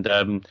 And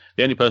the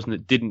only person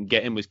that didn't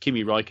get him was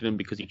Kimi Räikkönen,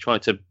 because he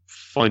tried to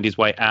find his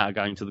way out of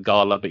going to the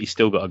gala, but he's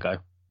still got to go.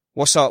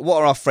 What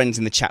are our friends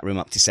in the chat room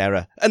up to,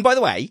 Sarah? And by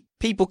the way,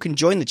 people can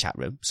join the chat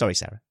room, sorry,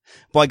 Sarah,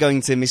 by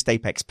going to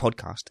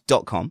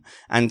missedapexpodcast.com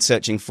and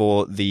searching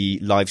for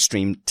the live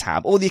stream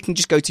tab, or they can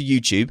just go to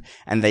YouTube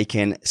and they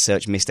can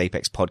search Missed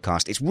Apex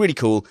Podcast. It's really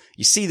cool.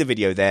 You see the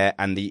video there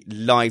and the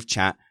live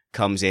chat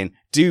comes in.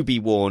 Do be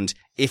warned,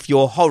 if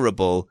you're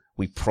horrible,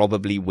 we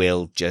probably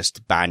will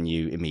just ban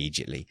you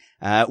immediately.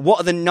 What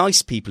are the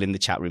nice people in the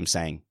chat room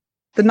saying?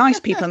 The nice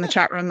people in the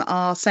chat room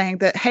are saying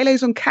that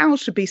halos on cows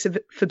should be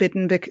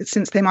forbidden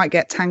since they might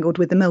get tangled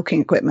with the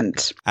milking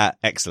equipment.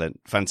 Excellent.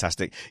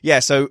 Fantastic. Yeah,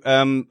 so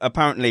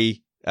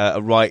apparently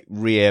a right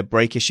rear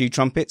brake issue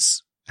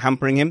trumpets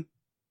hampering him.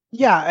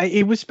 Yeah,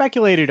 it was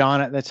speculated on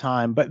at the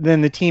time, but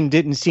then the team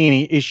didn't see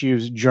any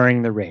issues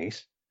during the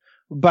race.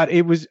 But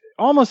it was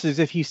almost as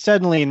if he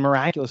suddenly and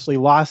miraculously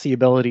lost the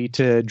ability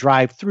to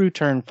drive through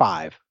turn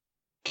 5,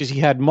 because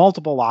he had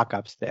multiple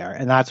lockups there,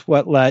 and that's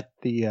what let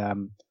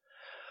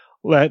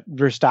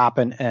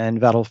Verstappen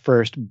and Vettel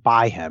first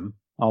by him.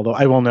 Although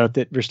I will note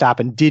that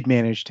Verstappen did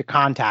manage to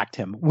contact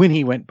him when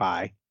he went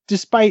by,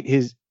 despite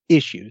his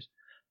issues.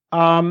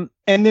 And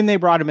then they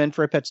brought him in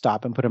for a pit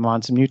stop and put him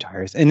on some new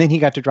tires. And then he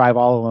got to drive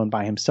all alone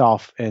by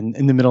himself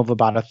in the middle of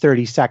about a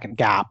 30-second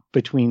gap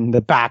between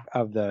the back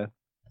of the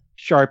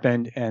sharp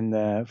end and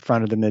the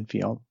front of the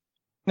midfield.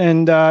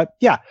 And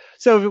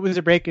so if it was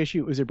a brake issue,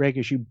 it was a brake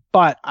issue.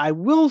 But I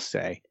will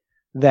say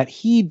that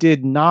he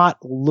did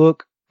not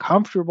look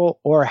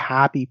comfortable or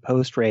happy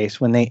post-race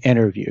when they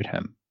interviewed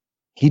him.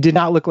 He did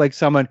not look like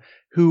someone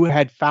who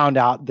had found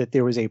out that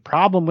there was a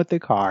problem with the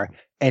car,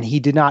 and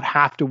he did not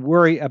have to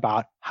worry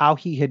about how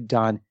he had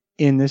done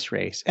in this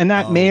race. And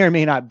that may or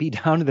may not be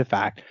down to the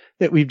fact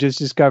that we've just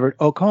discovered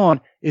Ocon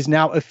is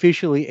now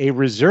officially a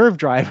reserve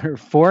driver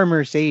for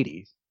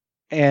Mercedes.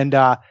 And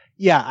I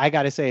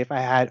got to say, if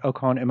I had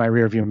Ocon in my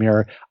rearview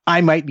mirror,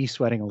 I might be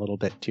sweating a little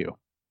bit too.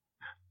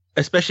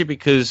 Especially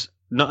because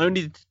not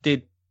only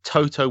did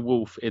Toto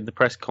Wolff in the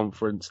press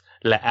conference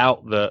let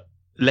out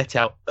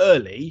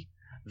early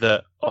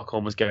that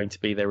Ocon was going to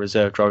be their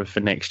reserve driver for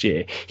next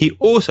year, he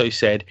also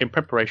said in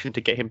preparation to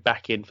get him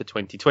back in for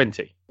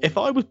 2020. If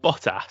I was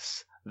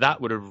Bottas,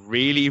 that would have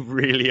really,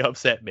 really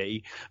upset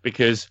me,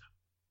 because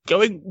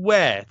going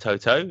where,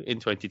 Toto, in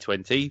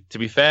 2020? To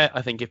be fair,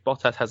 I think if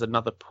Bottas has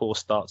another poor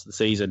start to the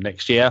season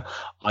next year,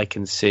 I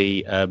can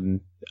see a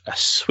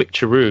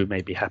switcheroo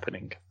maybe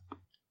happening.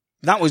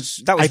 That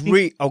was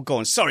really. Oh, go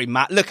on. Sorry,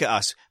 Matt. Look at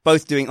us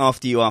both doing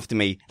after you, after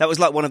me. That was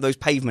like one of those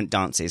pavement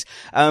dances.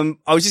 I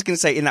was just going to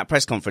say in that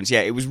press conference,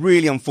 it was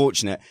really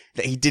unfortunate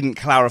that he didn't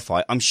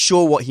clarify. I'm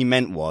sure what he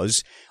meant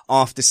was,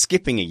 after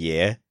skipping a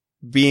year,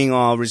 being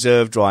our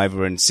reserve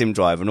driver and sim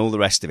driver and all the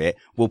rest of it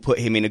will put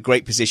him in a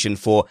great position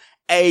for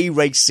a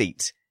race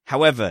seat.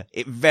 However,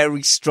 it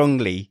very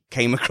strongly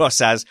came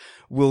across as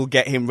we'll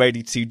get him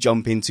ready to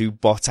jump into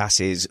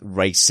Bottas's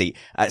race seat.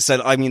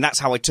 So, I mean, that's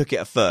how I took it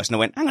at first. And I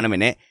went, hang on a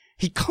minute.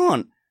 He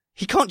can't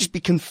just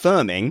be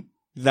confirming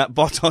that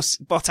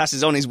Bottas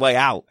is on his way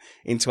out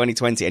in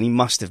 2020. And he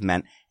must have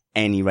meant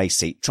any race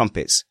seat.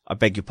 Trumpets, I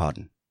beg your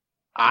pardon.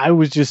 I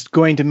was just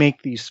going to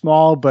make the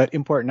small but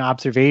important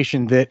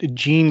observation that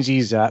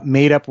Jeansy's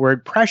made-up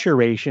word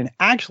pressuration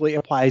actually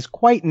applies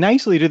quite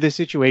nicely to the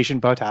situation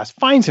Bottas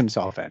finds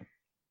himself in.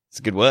 It's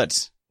a good word.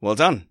 Well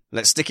done.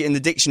 Let's stick it in the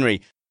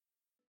dictionary.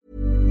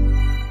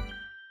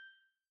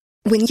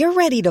 When you're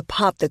ready to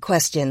pop the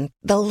question,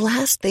 the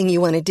last thing you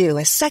want to do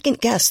is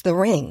second-guess the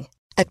ring.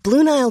 At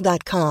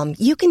BlueNile.com,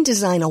 you can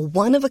design a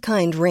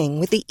one-of-a-kind ring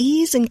with the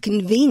ease and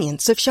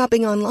convenience of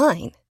shopping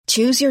online.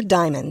 Choose your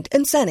diamond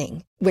and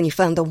setting. When you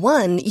find the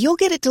one, you'll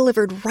get it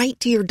delivered right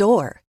to your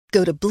door.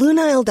 Go to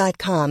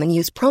BlueNile.com and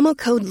use promo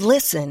code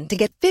LISTEN to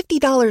get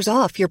 $50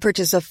 off your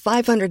purchase of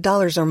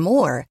 $500 or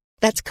more.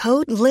 That's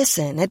code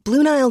LISTEN at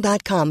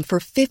BlueNile.com for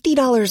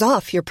 $50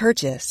 off your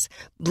purchase.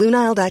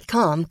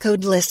 BlueNile.com,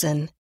 code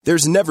LISTEN.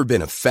 There's never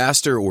been a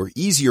faster or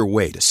easier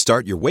way to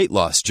start your weight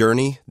loss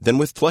journey than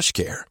with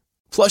PlushCare.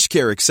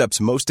 PlushCare accepts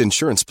most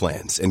insurance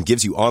plans and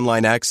gives you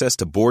online access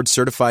to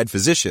board-certified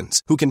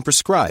physicians who can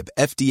prescribe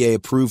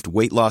FDA-approved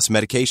weight loss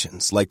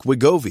medications like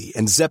Wegovy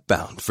and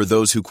Zepbound for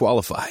those who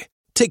qualify.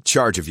 Take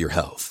charge of your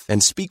health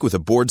and speak with a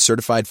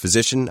board-certified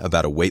physician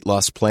about a weight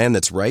loss plan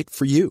that's right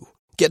for you.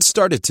 Get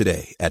started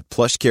today at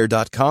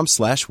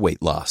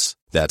plushcare.com/weight loss.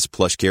 That's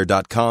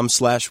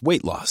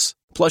plushcare.com/weight loss.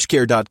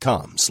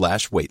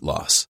 plushcare.com/weight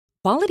loss.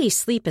 Quality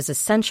sleep is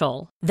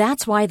essential.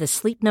 That's why the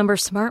Sleep Number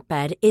Smart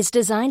Bed is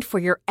designed for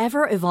your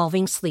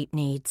ever-evolving sleep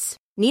needs.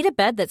 Need a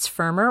bed that's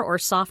firmer or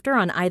softer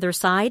on either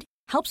side?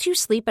 Helps you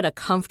sleep at a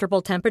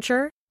comfortable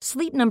temperature?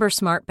 Sleep Number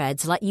Smart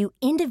Beds let you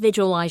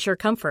individualize your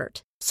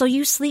comfort, so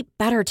you sleep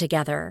better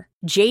together.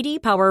 J.D.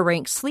 Power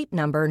ranks Sleep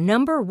Number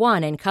number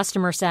 1 in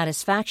customer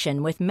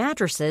satisfaction with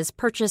mattresses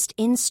purchased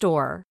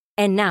in-store.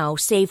 And now,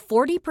 save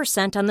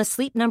 40% on the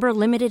Sleep Number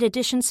Limited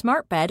Edition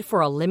Smart Bed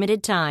for a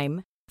limited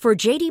time. For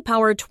J.D.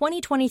 Power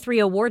 2023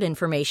 award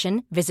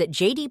information, visit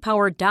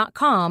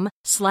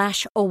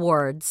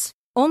jdpower.com/awards.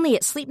 Only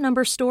at Sleep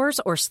Number stores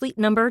or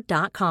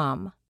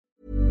sleepnumber.com.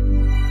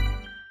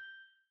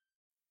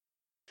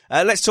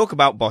 Let's talk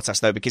about Bottas,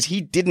 though, because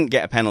he didn't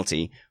get a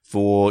penalty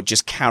for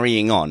just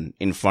carrying on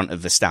in front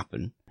of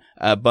Verstappen,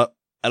 but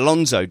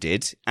Alonso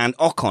did and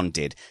Ocon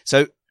did.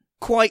 So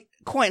quite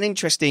an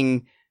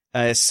interesting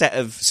set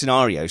of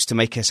scenarios to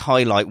make us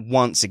highlight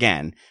once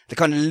again the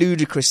kind of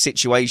ludicrous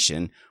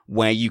situation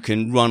where you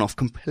can run off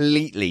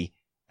completely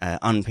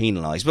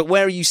unpenalized. But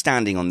where are you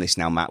standing on this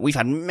now, Matt? We've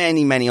had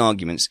many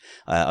arguments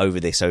over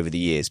this over the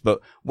years,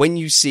 but when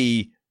you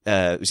see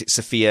was it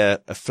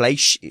Sophia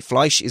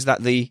Fleisch? Is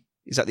that the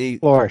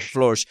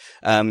Florish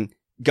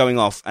going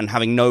off and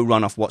having no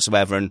runoff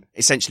whatsoever and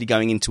essentially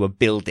going into a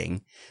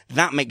building,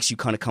 that makes you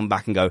kind of come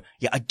back and go,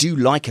 yeah, I do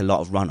like a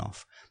lot of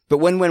runoff. But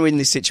when we're in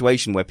this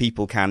situation where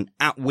people can,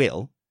 at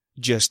will,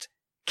 just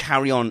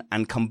carry on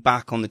and come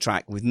back on the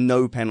track with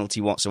no penalty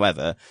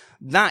whatsoever,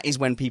 that is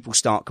when people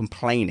start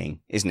complaining,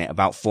 isn't it,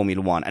 about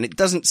Formula One? And it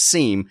doesn't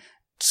seem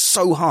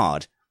so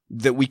hard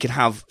that we could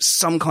have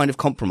some kind of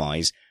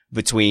compromise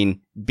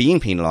between being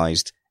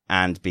penalized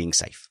and being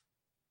safe.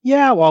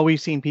 Yeah, well,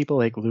 we've seen people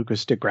like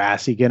Lucas di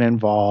Grassi get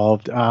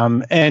involved,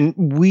 and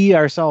we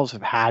ourselves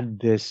have had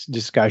this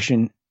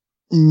discussion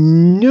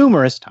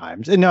numerous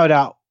times, and no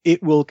doubt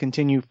it will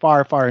continue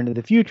far into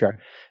the future,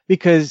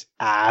 because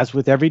as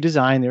with every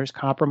design, there's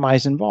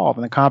compromise involved,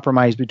 and the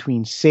compromise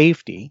between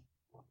safety,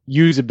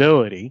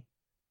 usability,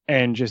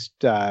 and just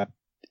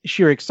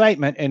sheer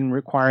excitement and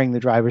requiring the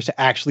drivers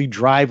to actually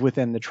drive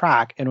within the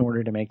track in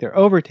order to make their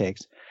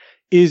overtakes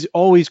is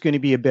always going to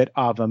be a bit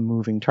of a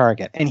moving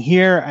target. And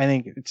here, I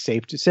think it's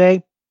safe to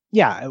say,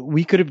 yeah,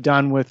 we could have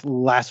done with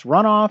less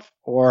runoff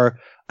or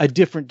a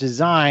different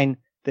design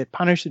that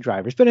punished the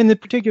drivers. But in the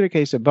particular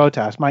case of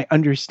Bottas, my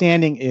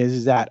understanding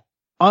is that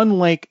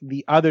unlike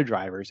the other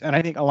drivers, and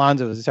I think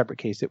Alonso is a separate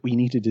case that we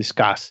need to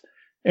discuss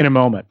in a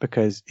moment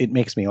because it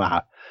makes me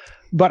laugh.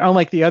 But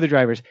unlike the other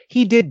drivers,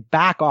 he did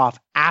back off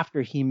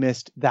after he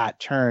missed that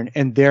turn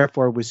and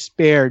therefore was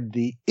spared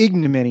the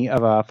ignominy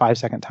of a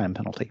 5-second time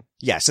penalty.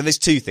 Yeah, so there's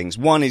two things.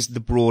 One is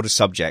the broader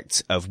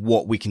subject of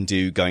what we can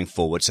do going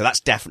forward. So that's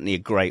definitely a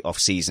great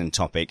off-season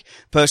topic.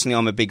 Personally,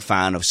 I'm a big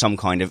fan of some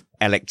kind of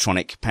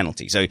electronic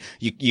penalty. So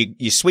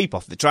you sweep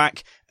off the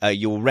track,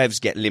 your revs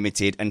get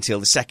limited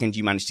until the second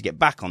you manage to get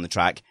back on the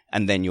track,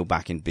 and then you're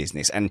back in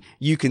business. And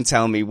you can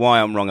tell me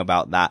why I'm wrong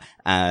about that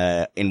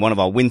in one of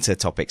our winter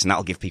topics, and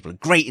that'll give people a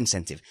great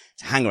incentive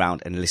to hang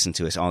around and listen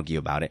to us argue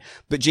about it.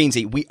 But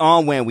Jeansy, we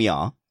are where we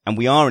are. And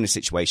we are in a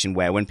situation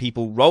where when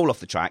people roll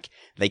off the track,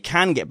 they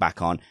can get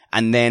back on,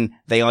 and then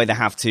they either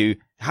have to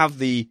have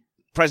the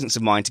presence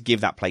of mind to give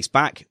that place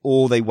back,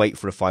 or they wait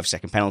for a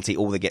 5-second penalty,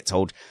 or they get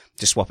told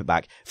to swap it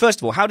back. First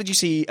of all, how did you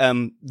see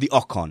the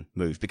Ocon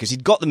move? Because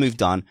he'd got the move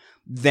done,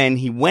 then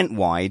he went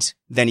wide,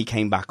 then he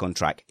came back on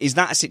track. Is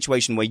that a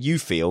situation where you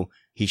feel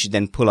he should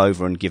then pull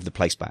over and give the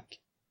place back?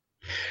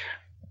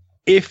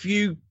 If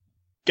you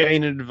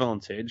gain an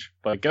advantage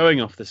by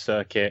going off the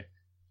circuit,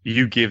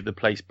 you give the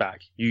place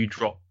back. You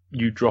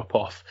drop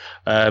off.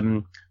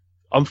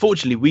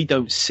 Unfortunately, we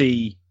don't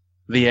see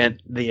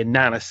the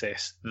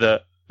analysis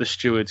that the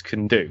stewards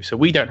can do. So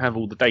we don't have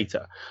all the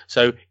data.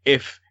 So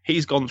if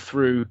he's gone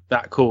through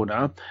that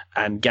corner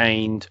and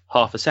gained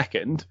half a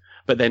second,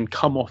 but then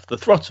come off the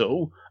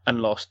throttle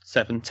and lost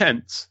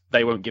 7/10,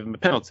 they won't give him a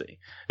penalty.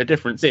 The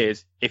difference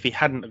is, if he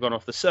hadn't gone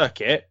off the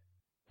circuit,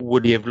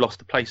 would he have lost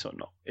the place or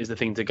not, is the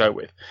thing to go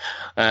with.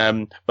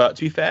 But to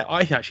be fair,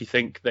 I actually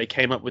think they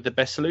came up with the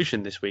best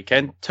solution this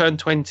weekend. Turn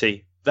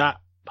 20, that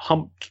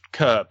humped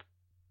curb,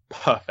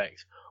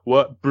 perfect.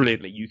 Worked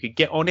brilliantly. You could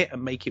get on it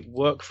and make it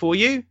work for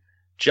you,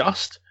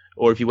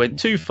 or if you went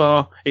too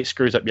far, it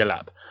screws up your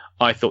lap.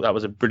 I thought that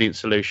was a brilliant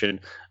solution.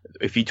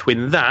 If you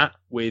twin that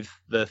with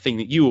the thing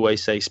that you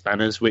always say,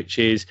 Spanners, which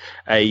is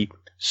a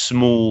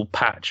small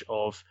patch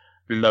of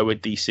low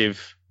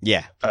adhesive,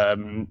 a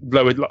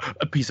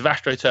piece of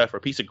AstroTurf or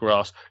a piece of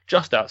grass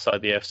just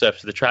outside the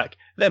surface of the track,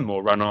 then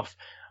more runoff,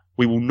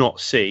 we will not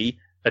see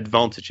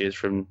advantages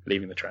from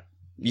leaving the track.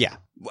 Yeah.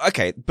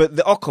 Okay, but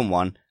the Ocon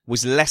one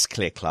was less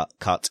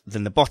clear-cut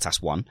than the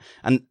Bottas one,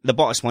 and the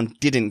Bottas one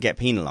didn't get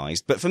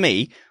penalised. But for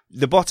me,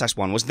 the Bottas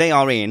one was they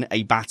are in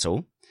a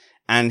battle,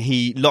 and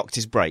he locked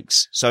his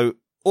brakes. So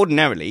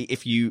ordinarily,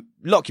 if you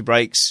lock your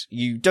brakes,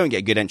 you don't get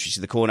a good entry to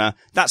the corner.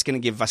 That's going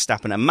to give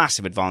Verstappen a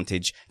massive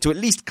advantage to at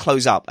least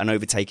close up and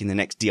overtake in the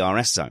next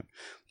DRS zone.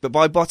 But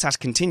by Bottas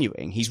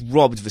continuing, he's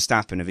robbed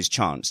Verstappen of his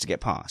chance to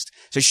get past.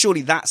 So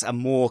surely that's a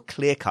more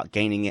clear-cut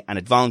gaining an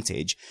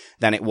advantage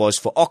than it was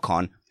for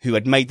Ocon, who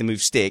had made the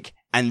move stick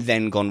and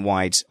then gone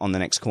wide on the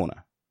next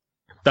corner.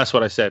 That's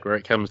what I said, where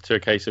it comes to a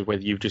case of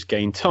whether you've just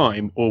gained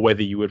time or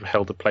whether you would have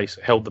held the place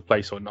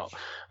or not.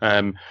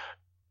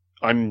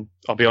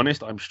 I'll be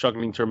honest, I'm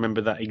struggling to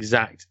remember that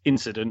exact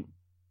incident.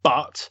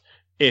 But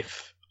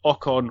if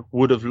Ocon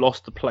would have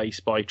lost the place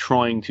by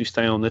trying to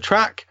stay on the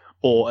track,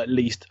 or at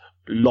least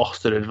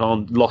lost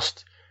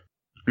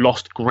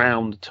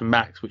ground to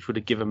Max, which would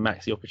have given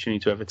Max the opportunity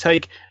to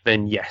overtake,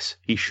 then yes,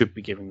 he should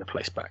be giving the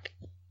place back.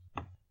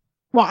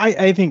 Well,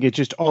 I think it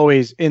just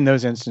always, in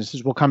those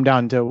instances, will come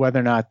down to whether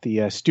or not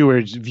the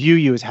stewards view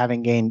you as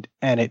having gained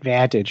an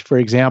advantage. For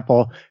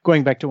example,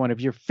 going back to one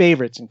of your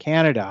favorites in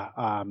Canada,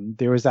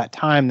 there was that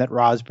time that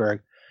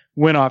Rosberg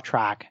went off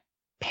track,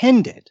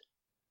 penned it,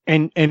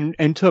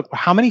 and took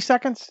how many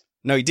seconds?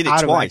 No, he did it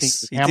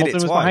twice. Hamilton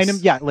was behind him.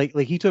 Yeah, like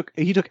he took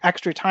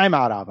extra time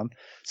out of him.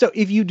 So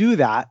if you do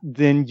that,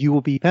 then you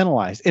will be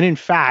penalized. And in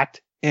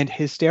fact, and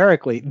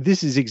hysterically,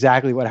 this is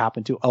exactly what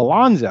happened to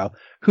Alonso,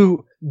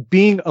 who,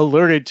 being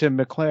alerted to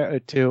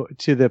McLaren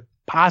to the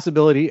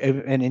possibility of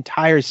an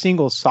entire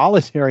single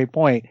solitary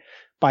point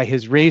by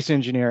his race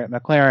engineer at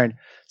McLaren,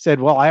 said,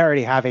 "Well, I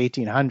already have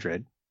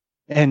 1800."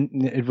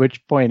 And at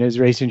which point his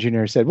race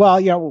engineer said, "Well,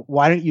 yeah,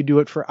 why don't you do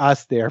it for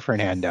us there,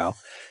 Fernando?"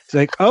 It's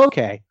like,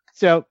 okay.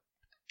 So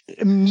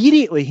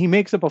immediately he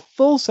makes up a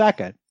full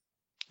second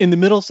in the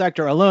middle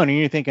sector alone, and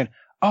you're thinking,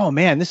 oh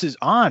man, this is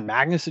on.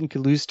 Magnussen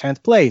could lose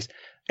 10th place.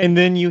 And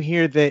then you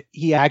hear that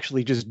he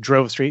actually just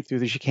drove straight through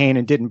the chicane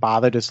and didn't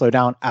bother to slow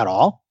down at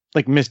all,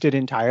 like missed it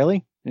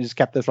entirely, and just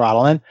kept the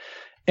throttle in.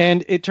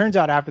 And it turns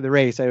out after the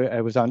race,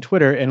 I was on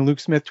Twitter, and Luke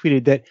Smith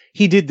tweeted that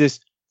he did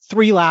this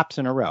 3 laps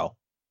in a row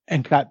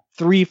and got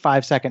 3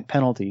 5-second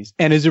penalties.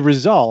 And as a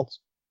result,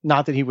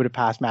 not that he would have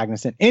passed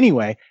Magnussen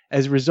anyway,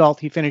 as a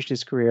result, he finished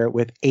his career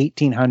with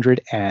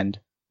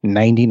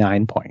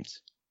 1,899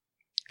 points.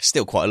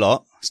 Still quite a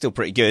lot. Still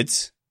pretty good.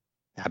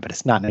 Yeah, but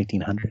it's not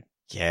 1,900.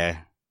 Yeah.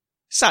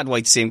 Sad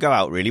way to see him go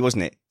out, really,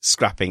 wasn't it?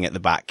 Scrapping at the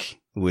back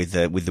with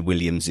the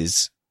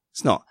Williamses.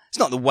 It's not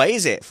the way,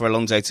 is it, for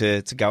Alonso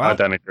to go out? I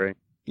don't agree.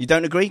 You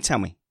don't agree? Tell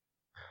me.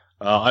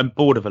 I'm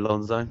bored of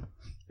Alonso.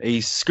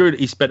 He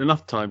spent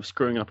enough time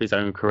screwing up his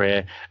own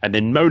career and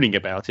then moaning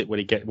about it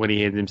when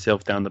he ends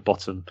himself down the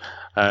bottom.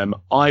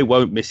 I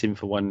won't miss him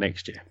for one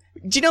next year.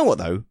 Do you know what,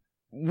 though?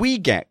 We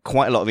get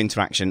quite a lot of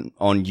interaction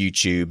on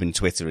YouTube and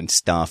Twitter and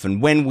stuff.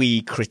 And when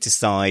we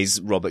criticize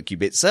Robert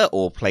Kubica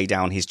or play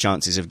down his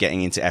chances of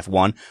getting into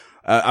F1,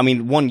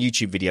 one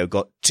YouTube video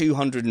got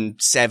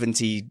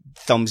 270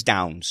 thumbs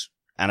downs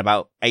and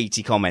about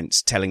 80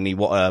 comments telling me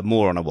what a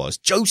moron I was.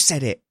 Joe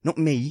said it, not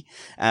me.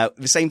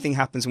 The same thing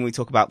happens when we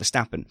talk about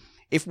Verstappen.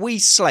 If we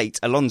slate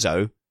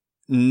Alonso,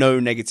 no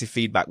negative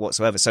feedback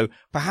whatsoever. So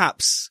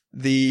perhaps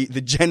the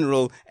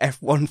general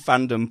F1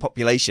 fandom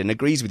population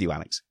agrees with you,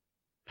 Alex.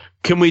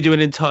 Can we do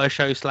an entire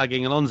show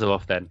slagging Alonso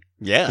off then?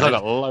 Yeah. I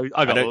got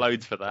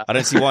loads for that. I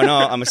don't see why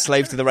not. I'm a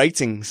slave to the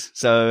ratings,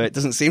 so it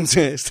doesn't seem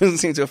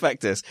to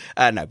affect us.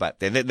 No, but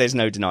there's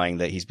no denying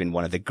that he's been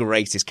one of the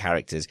greatest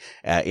characters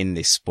in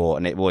this sport,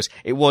 and it was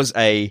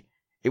a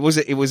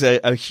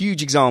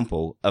huge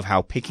example of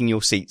how picking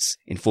your seats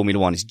in Formula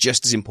One is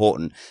just as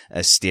important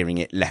as steering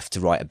it left to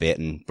right a bit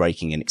and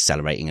braking and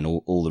accelerating and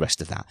all the rest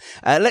of that.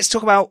 Let's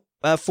talk about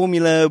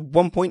Formula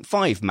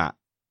 1.5, Matt,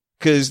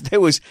 because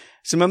there was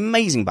some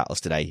amazing battles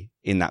today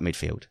in that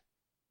midfield.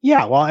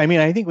 Yeah, well, I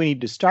mean, I think we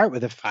need to start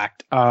with the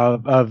fact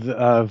of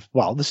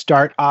the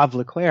start of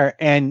Leclerc,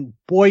 and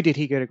boy, did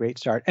he get a great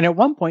start. And at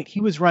one point, he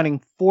was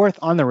running fourth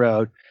on the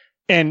road,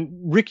 and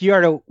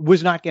Ricciardo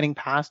was not getting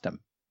past him.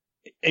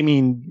 I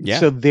mean,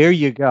 So there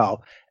you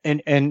go.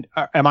 And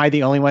am I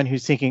the only one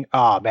who's thinking,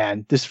 oh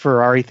man, this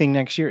Ferrari thing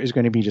next year is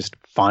going to be just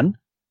fun?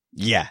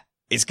 Yeah.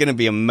 It's going to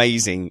be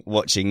amazing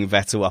watching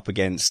Vettel up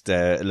against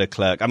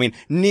Leclerc. I mean,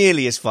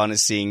 nearly as fun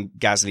as seeing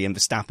Gasly and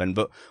Verstappen,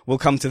 but we'll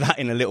come to that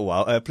in a little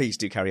while. Please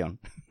do carry on.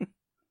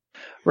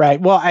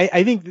 Right. Well,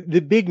 I think the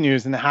big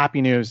news and the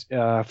happy news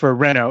for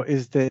Renault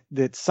is that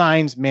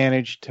Sainz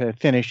managed to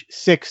finish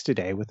sixth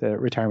today with the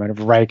retirement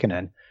of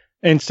Raikkonen.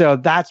 And so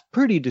that's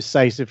pretty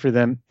decisive for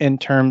them in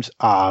terms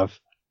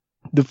of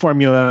the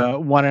Formula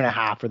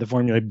 1.5 or the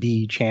Formula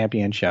B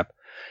championship.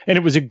 And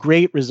it was a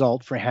great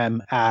result for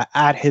him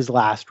at his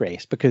last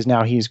race, because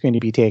now he's going to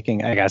be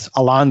taking, I guess,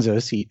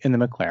 Alonso's seat in the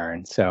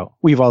McLaren. So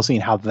we've all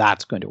seen how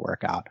that's going to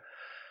work out.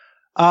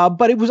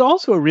 But it was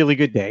also a really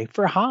good day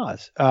for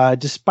Haas,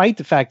 despite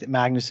the fact that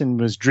Magnussen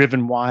was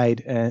driven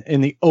wide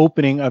in the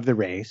opening of the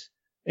race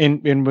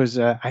and was,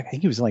 I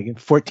think he was like in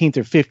 14th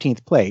or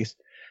 15th place.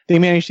 They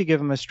managed to give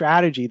him a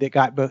strategy that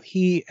got both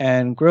he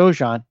and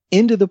Grosjean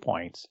into the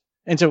points.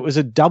 And so it was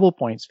a double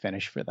points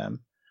finish for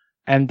them.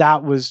 And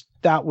that was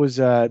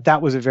a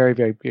very,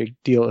 very big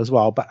deal as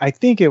well. But I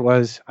think it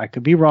was, I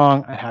could be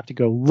wrong. I have to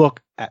go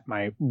look at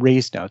my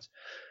race notes.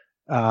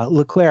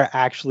 Leclerc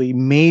actually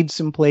made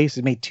some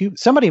places,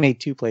 somebody made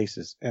two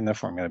places in the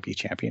Formula B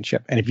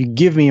championship. And if you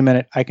give me a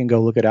minute, I can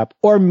go look it up.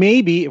 Or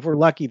maybe if we're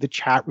lucky, the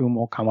chat room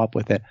will come up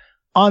with it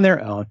on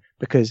their own,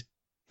 because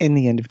in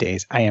the end of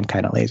days, I am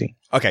kind of lazy.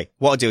 Okay.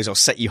 What I'll do is I'll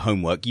set you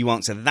homework. You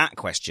answer that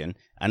question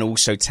and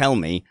also tell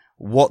me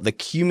what the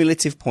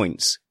cumulative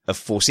points of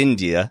Force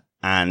India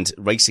and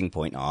Racing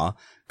Point are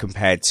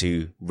compared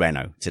to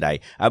Renault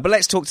today. But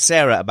let's talk to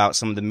Sarah about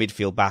some of the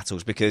midfield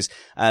battles, because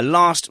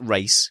last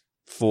race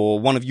for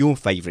one of your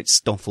favourites,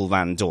 Stoffel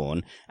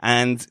Vandoorne,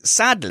 and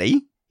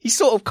sadly, he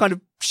sort of kind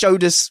of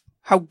showed us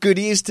how good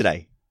he is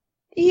today.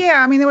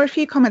 Yeah, I mean, there were a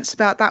few comments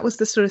about that was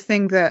the sort of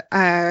thing that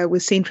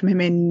was seen from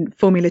him in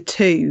Formula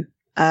 2,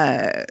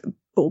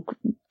 or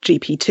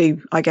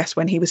GP2, I guess,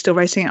 when he was still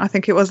racing it, I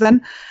think it was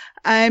then.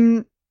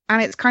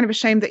 And it's kind of a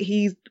shame that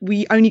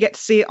we only get to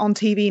see it on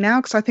TV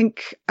now, because I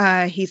think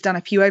he's done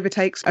a few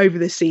overtakes over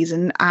this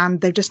season and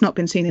they've just not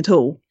been seen at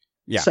all.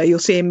 Yeah. So you'll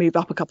see him move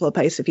up a couple of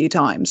pace a few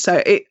times.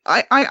 So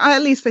I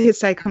at least for his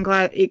sake, I'm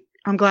glad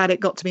it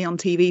got to be on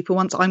TV for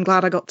once. I'm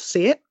glad I got to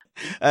see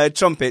it.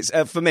 Trumpets,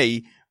 for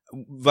me,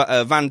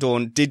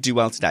 Vandoorne did do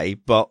well today,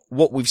 but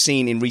what we've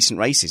seen in recent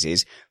races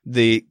is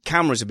the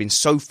cameras have been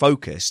so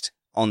focused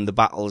on the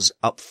battles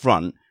up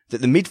front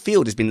that the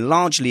midfield has been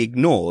largely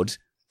ignored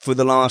for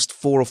the last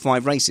 4 or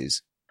 5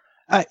 races.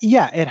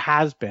 Yeah, it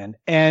has been.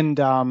 And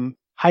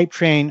Hype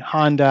Train,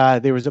 Honda,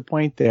 there was a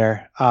point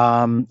there.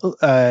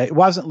 It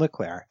wasn't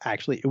Leclerc,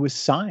 actually. It was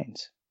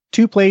Sainz.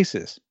 2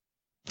 places,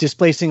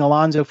 displacing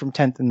Alonso from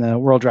 10th in the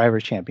World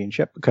Drivers'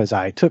 Championship, because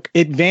I took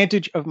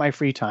advantage of my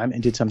free time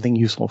and did something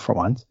useful for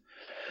once.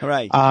 All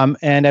right.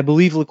 And I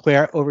believe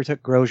Leclerc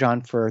overtook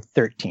Grosjean for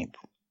 13th.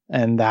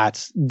 And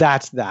that's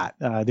that.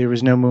 There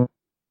was no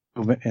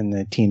movement in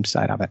the team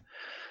side of it.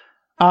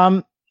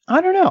 I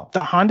don't know.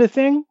 The Honda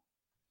thing,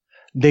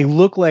 they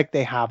look like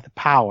they have the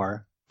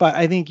power, but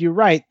I think you're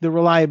right. The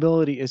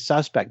reliability is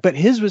suspect. But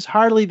his was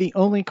hardly the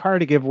only car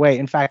to give way.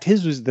 In fact,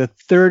 his was the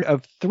third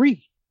of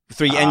 3.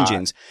 3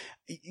 engines.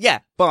 Yeah,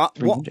 but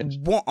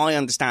what I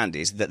understand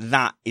is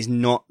that is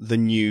not the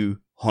new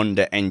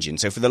Honda engine.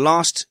 So for the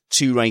last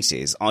 2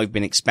 races, I've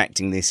been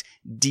expecting this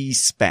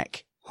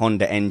D-spec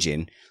Honda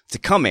engine to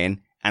come in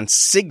and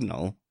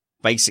signal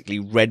basically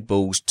Red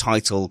Bull's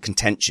title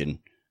contention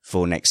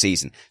for next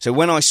season. So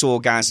when I saw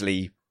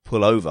Gasly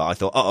pull over, I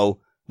thought,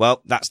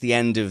 well, that's the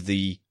end of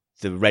the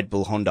Red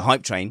Bull Honda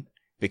hype train,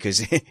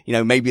 because,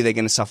 maybe they're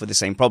going to suffer the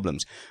same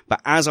problems. But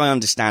as I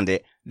understand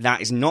it,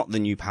 that is not the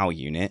new power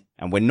unit,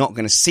 and we're not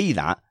going to see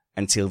that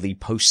until the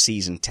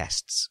post-season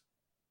tests.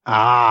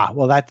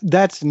 Well,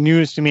 that's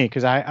news to me,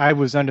 because I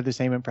was under the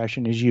same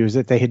impression as you, is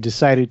that they had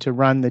decided to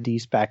run the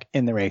D-spec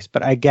in the race.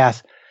 But I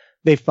guess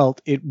they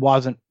felt it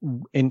wasn't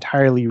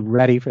entirely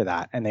ready for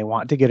that, and they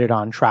want to get it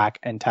on track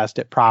and test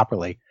it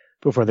properly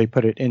before they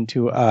put it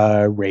into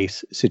a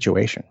race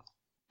situation.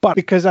 But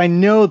because I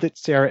know that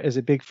Sarah is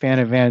a big fan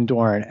of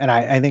Vandoorne, and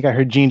I think I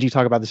heard Gingy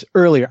talk about this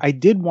earlier, I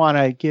did want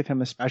to give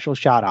him a special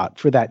shout out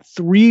for that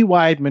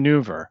 3-wide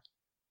maneuver.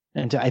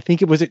 And I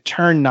think it was at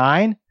turn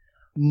 9,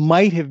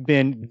 might have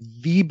been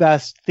the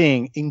best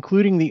thing,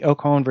 including the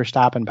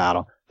Ocon-Verstappen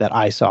battle, that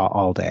I saw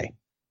all day.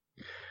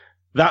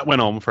 That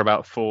went on for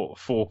about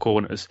four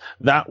corners.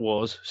 That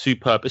was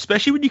superb,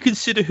 especially when you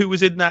consider who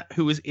was in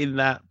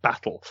that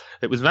battle.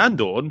 It was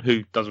Vandoorne,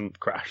 who doesn't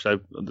crash. So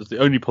that's the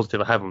only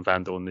positive I have on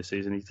Vandoorne this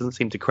season. He doesn't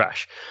seem to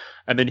crash.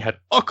 And then you had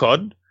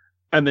Ocon,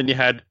 and then you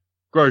had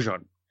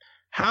Grosjean.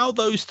 How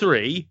those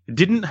three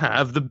didn't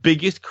have the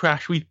biggest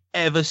crash we've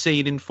ever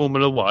seen in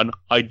Formula One,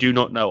 I do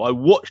not know. I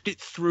watched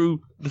it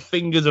through the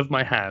fingers of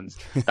my hands.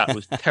 That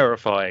was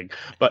terrifying,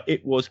 but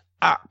it was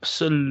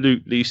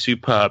absolutely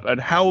superb. And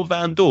how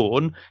Van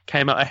Dorn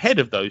came out ahead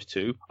of those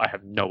two, I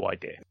have no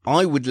idea.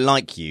 I would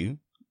like you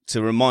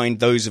to remind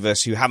those of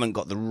us who haven't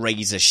got the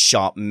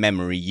razor-sharp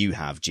memory you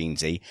have,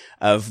 Jeansy,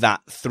 of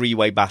that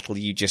three-way battle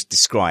you just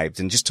described,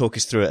 and just talk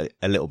us through it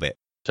a little bit.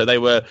 So they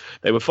were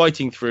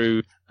fighting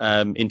through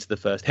into the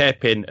first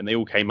hairpin, and they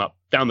all came up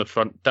down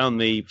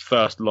the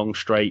first long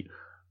straight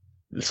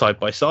side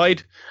by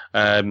side.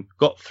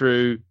 Got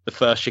through the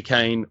first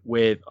chicane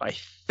with, I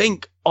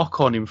think,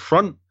 Ocon in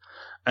front,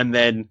 and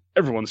then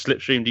everyone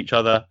slipstreamed each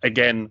other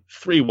again,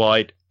 three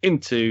wide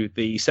into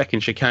the second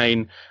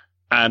chicane.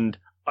 And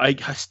I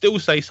still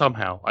say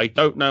somehow, I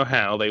don't know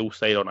how they all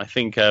stayed on. I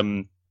think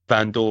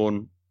Van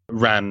Dorn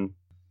ran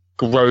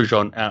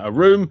Grosjean out of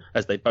room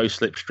as they both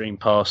slipstreamed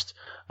past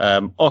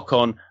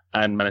Ocon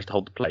and managed to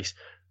hold the place.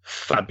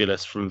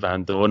 Fabulous from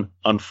Van Dorn.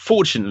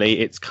 Unfortunately,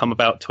 it's come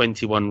about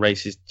 21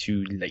 races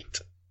too late.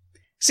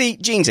 See,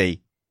 Jeansy,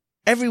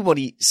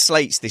 everybody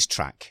slates this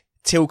track.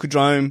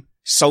 Tilkedrome,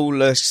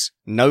 soulless,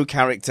 no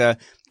character.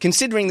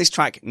 Considering this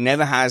track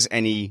never has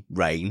any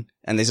rain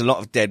and there's a lot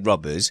of dead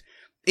rubbers,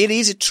 it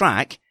is a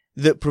track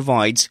that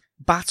provides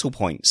battle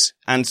points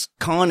and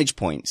carnage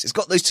points. It's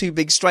got those two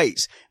big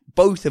straights.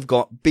 Both have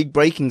got big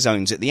braking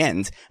zones at the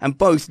end, and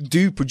both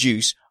do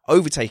produce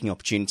overtaking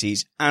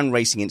opportunities and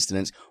racing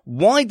incidents.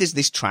 Why does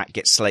this track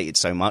get slated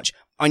so much?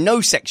 I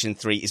know Section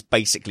 3 is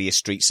basically a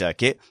street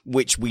circuit,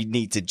 which we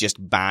need to just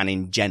ban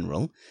in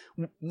general.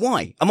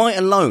 Why? Am I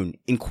alone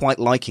in quite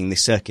liking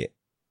this circuit?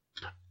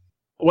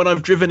 When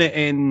I've driven it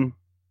in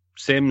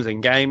sims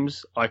and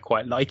games, I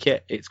quite like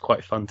it. It's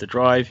quite fun to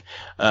drive.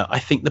 I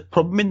think the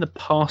problem in the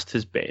past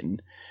has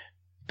been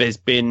there's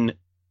been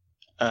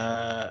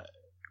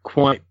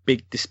quite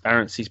big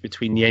disparities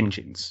between the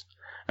engines.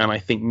 And I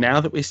think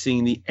now that we're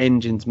seeing the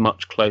engines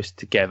much closer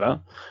together,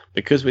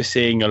 because we're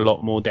seeing a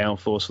lot more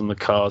downforce on the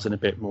cars and a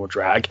bit more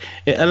drag,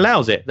 it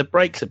allows it. The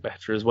brakes are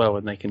better as well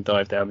when they can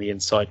dive down the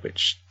inside,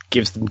 which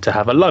gives them to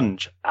have a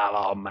lunge, a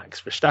la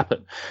Max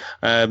Verstappen.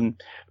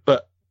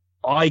 But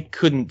I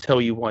couldn't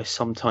tell you why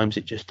sometimes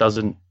it just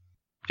doesn't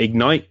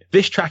ignite.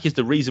 This track is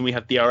the reason we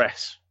have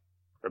DRS,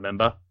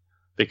 remember?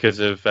 Because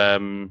of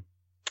a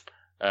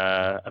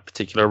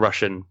particular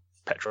Russian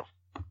petrol.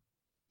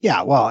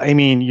 Yeah, well, I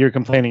mean, you're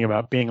complaining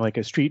about being like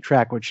a street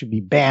track, which should be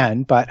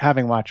banned, but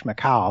having watched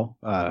Macau,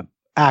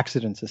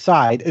 accidents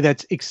aside,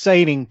 that's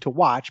exciting to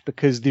watch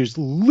because there's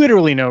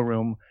literally no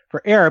room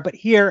for error. But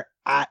here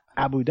at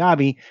Abu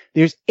Dhabi,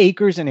 there's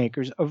acres and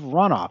acres of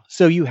runoff.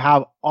 So you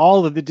have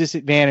all of the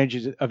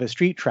disadvantages of a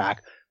street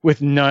track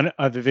with none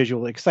of the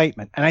visual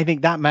excitement. And I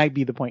think that might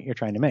be the point you're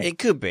trying to make. It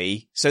could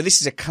be. So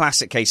this is a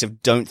classic case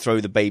of don't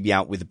throw the baby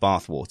out with the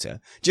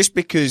bathwater. Just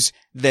because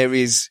there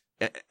is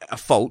a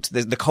fault,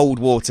 there's the cold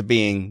water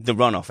being the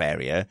runoff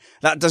area,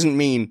 that doesn't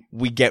mean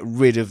we get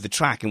rid of the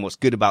track and what's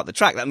good about the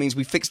track. That means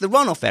we fix the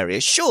runoff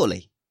area,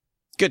 surely.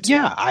 Good.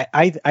 Yeah,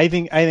 I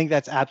think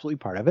that's absolutely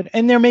part of it.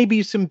 And there may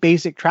be some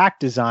basic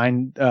track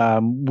design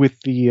with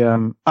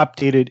the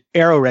updated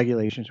aero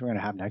regulations we're going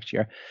to have next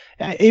year.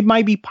 It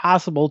might be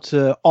possible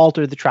to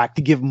alter the track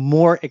to give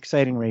more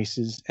exciting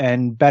races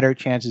and better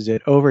chances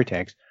at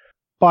overtakes.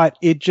 But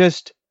it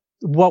just,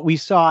 what we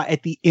saw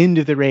at the end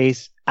of the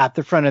race at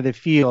the front of the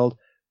field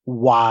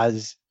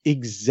was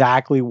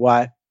exactly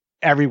what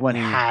everyone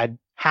had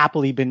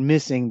happily been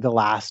missing the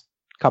last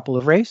couple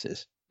of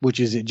races, which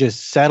is it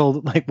just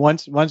settled. Like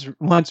once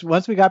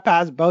we got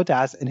past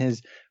Bottas and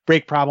his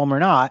brake problem or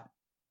not,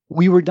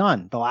 we were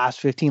done. The last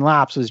 15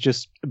 laps was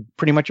just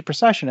pretty much a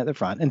procession at the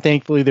front. And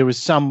thankfully there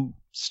was some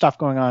stuff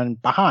going on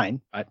behind,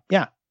 but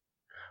yeah.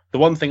 The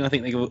one thing I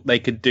think they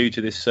could do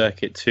to this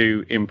circuit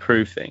to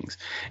improve things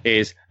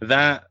is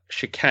that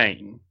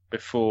chicane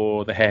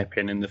before the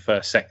hairpin in the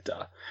first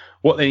sector.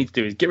 What they need to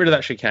do is get rid of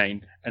that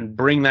chicane and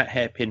bring that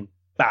hairpin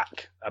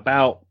back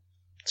about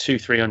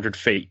 200-300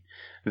 feet.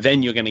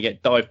 Then you're going to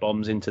get dive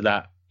bombs into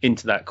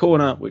that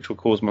corner, which will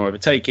cause more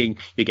overtaking.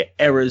 You get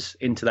errors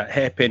into that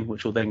hairpin,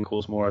 which will then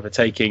cause more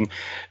overtaking.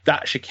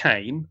 That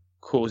chicane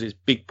causes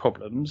big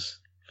problems.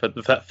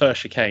 That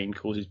first chicane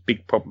causes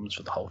big problems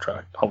for the whole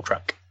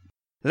track.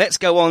 Let's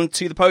go on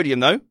to the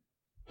podium, though.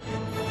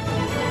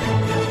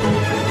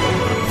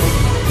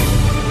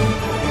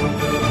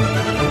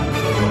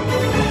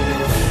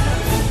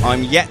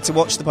 I'm yet to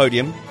watch the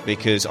podium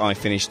because I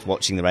finished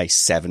watching the race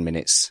 7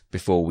 minutes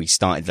before we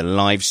started the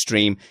live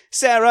stream.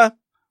 Sarah,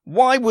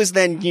 why was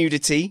there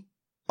nudity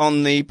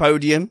on the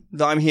podium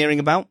that I'm hearing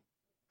about?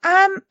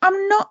 I'm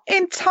not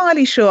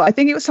entirely sure. I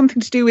think it was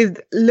something to do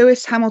with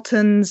Lewis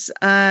Hamilton's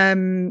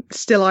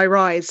Still I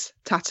Rise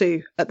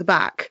tattoo at the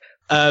back.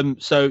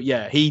 So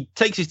yeah, he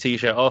takes his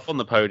t-shirt off on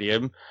the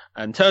podium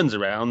and turns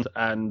around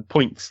and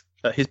points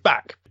at his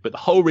back. But the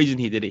whole reason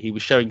he did it, he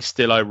was showing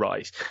Still I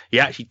Rise.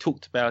 He actually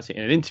talked about it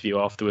in an interview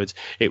afterwards.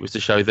 It was to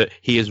show that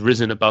he has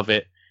risen above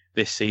it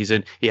this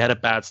season. He had a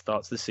bad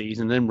start to the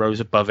season, then rose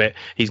above it.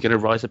 He's going to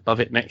rise above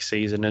it next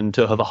season. And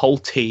to have a whole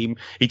team,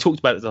 he talked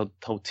about the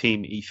whole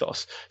team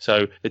ethos.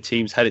 So the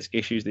team's had its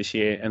issues this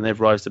year and they've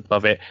risen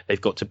above it.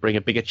 They've got to bring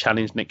a bigger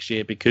challenge next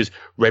year because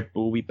Red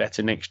Bull will be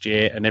better next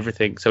year and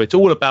everything. So it's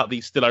all about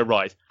the still I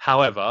rise.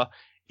 However,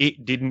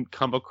 it didn't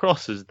come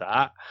across as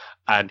that,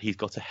 and he's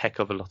got a heck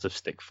of a lot of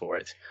stick for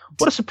it.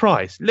 What a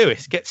surprise.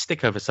 Lewis gets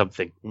stick over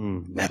something.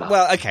 Never.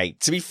 Well, okay,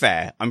 to be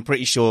fair, I'm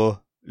pretty sure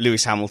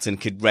Lewis Hamilton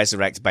could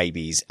resurrect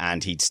babies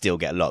and he'd still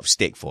get a lot of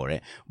stick for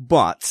it.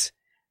 But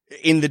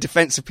in the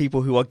defense of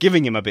people who are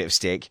giving him a bit of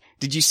stick,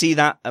 did you see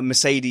that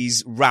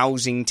Mercedes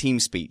rousing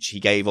team speech he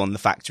gave on the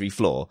factory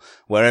floor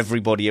where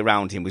everybody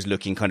around him was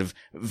looking kind of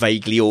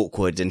vaguely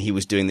awkward and he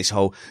was doing this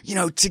whole,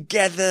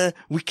 together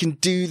we can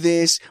do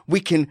this, we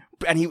can,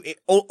 and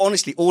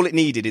honestly, all it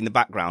needed in the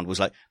background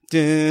was like,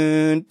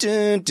 dun,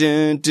 dun,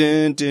 dun,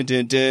 dun, dun,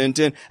 dun, dun,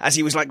 dun, as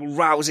he was like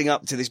rousing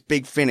up to this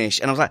big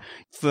finish. And I was like,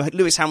 for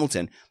Lewis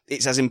Hamilton,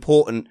 it's as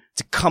important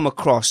to come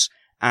across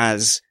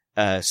as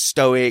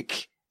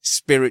stoic,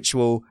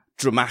 spiritual,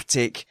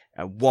 dramatic,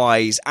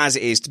 wise as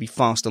it is to be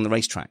fast on the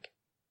racetrack.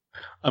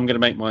 I'm going to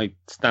make my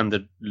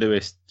standard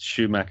Lewis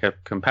Schumacher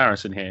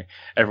comparison here.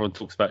 Everyone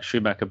talks about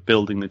Schumacher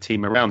building the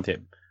team around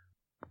him.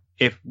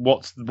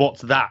 What's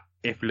that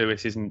if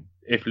Lewis isn't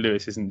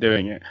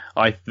doing it?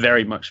 I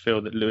very much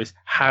feel that Lewis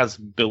has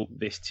built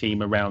this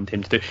team around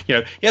him to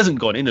do. He hasn't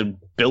gone in and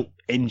built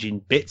engine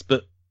bits,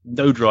 but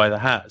no driver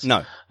has.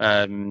 No.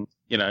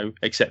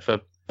 Except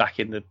for back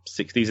in the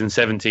 60s and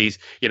 70s,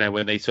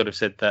 when they sort of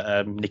said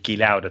that Niki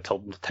Lauda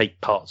told them to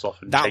take parts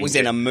off. And that was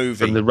in a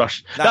movie. From the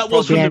Rush. That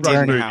was from the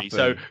Rush movie. Happen.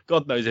 So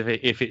God knows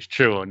if it's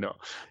true or not.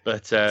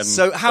 But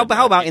so how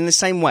about in the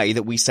same way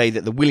that we say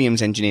that the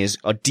Williams engineers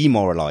are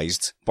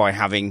demoralised by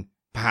having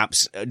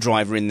perhaps a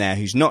driver in there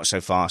who's not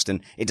so fast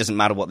and it doesn't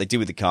matter what they do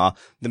with the car,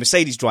 the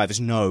Mercedes drivers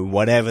know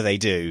whatever they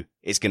do,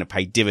 it's going to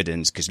pay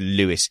dividends because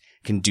Lewis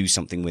can do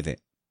something with it.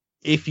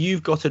 If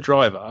you've got a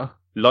driver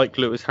like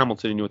Lewis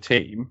Hamilton in your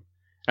team,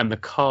 and the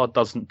car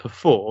doesn't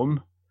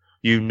perform,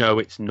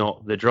 it's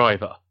not the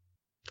driver.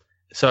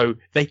 So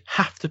they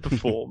have to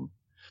perform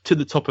to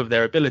the top of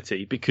their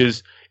ability,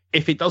 because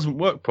if it doesn't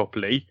work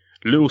properly,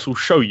 Lewis will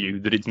show you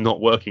that it's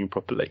not working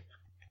properly.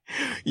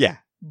 Yeah.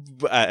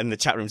 And the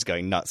chat room's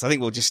going nuts. I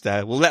think we'll just,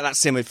 we'll let that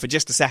simmer for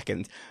just a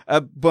second.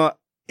 But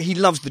he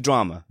loves the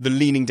drama, the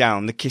leaning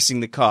down, the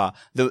kissing the car,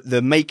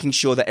 the making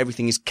sure that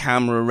everything is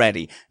camera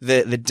ready,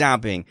 the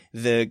dabbing,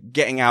 the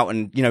getting out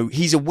and,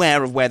 he's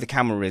aware of where the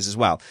camera is as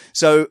well.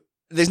 So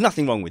there's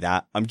nothing wrong with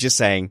that. I'm just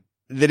saying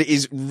that it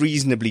is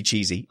reasonably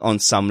cheesy on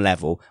some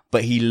level,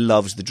 but he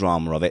loves the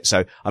drama of it.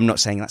 So I'm not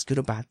saying that's good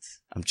or bad.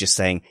 I'm just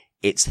saying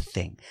it's a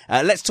thing.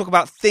 Let's talk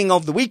about thing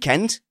of the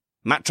weekend.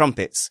 Matt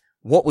Trumpets,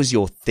 what was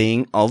your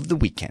thing of the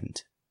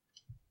weekend?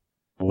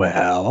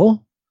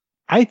 Well,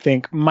 I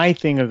think my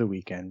thing of the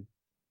weekend,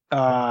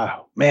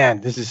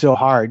 this is so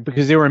hard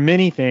because there were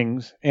many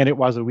things and it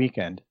was a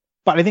weekend.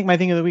 But I think my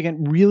thing of the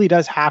weekend really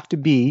does have to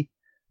be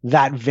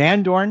that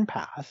Van Dorn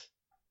pass,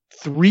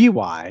 3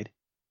 wide.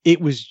 It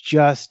was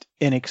just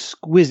an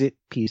exquisite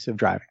piece of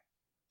driving.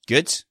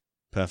 Good.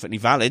 Perfectly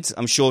valid.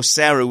 I'm sure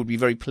Sarah would be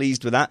very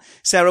pleased with that.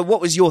 Sarah, what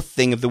was your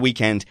thing of the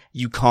weekend?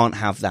 You can't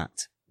have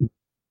that.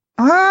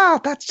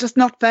 That's just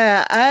not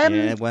fair.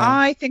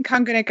 I think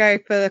I'm going to go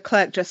for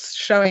Leclerc just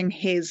showing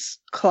his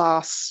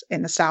class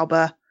in the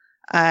Sauber.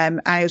 He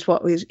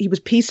was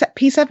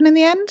P7 in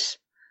the end,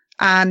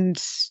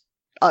 and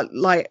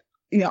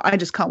I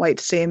just can't wait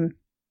to see him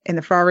in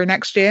the Ferrari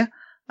next year.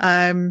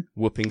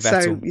 Whooping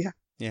Vettel. So,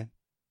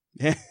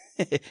 yeah.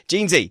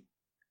 Jeansy,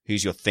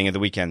 who's your thing of the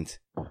weekend?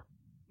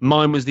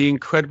 Mine was the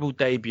incredible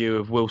debut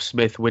of Will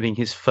Smith winning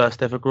his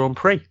first ever Grand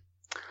Prix.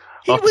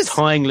 After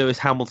tying Lewis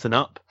Hamilton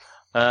up.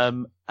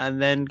 And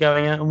then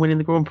going out and winning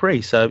the Grand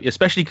Prix. So,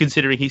 especially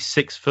considering he's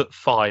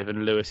 6'5"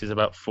 and Lewis is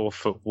about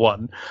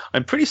 4'1",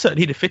 I'm pretty certain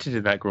he'd have fitted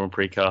in that Grand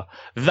Prix car.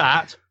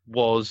 That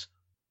was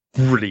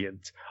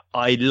brilliant.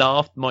 I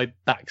laughed my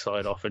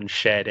backside off and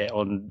shared it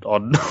on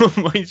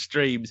my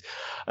streams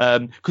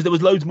because there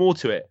was loads more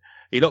to it.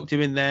 He locked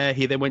him in there.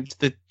 He then went to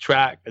the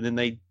track, and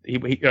then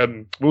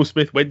Will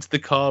Smith went to the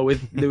car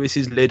with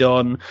Lewis's lid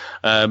on,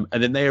 and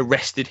then they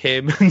arrested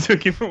him and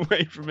took him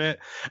away from it.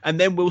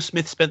 And then Will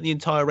Smith spent the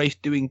entire race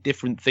doing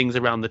different things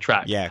around the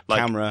track,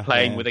 camera,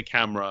 playing with a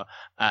camera,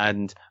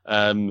 and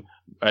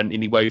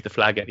he waved the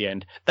flag at the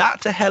end.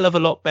 That's a hell of a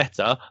lot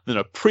better than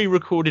a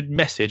pre-recorded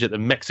message at the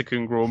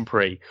Mexican Grand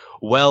Prix.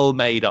 Well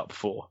made up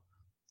for.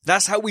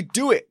 That's how we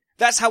do it.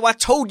 That's how I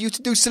told you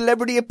to do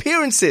celebrity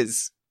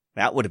appearances.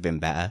 That would have been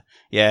better.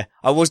 Yeah.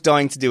 I was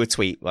dying to do a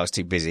tweet, I was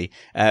too busy,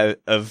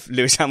 of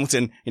Lewis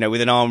Hamilton,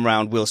 with an arm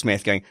around Will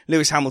Smith going,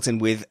 Lewis Hamilton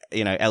with,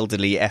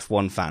 elderly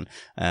F1 fan.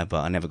 But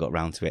I never got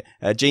round to it.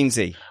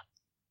 Jeansy.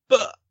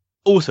 But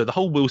also the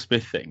whole Will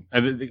Smith thing.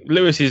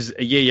 Lewis is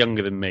a year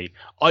younger than me.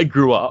 I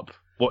grew up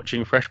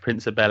watching Fresh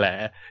Prince of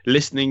Bel-Air,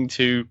 listening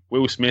to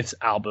Will Smith's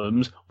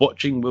albums,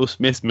 watching Will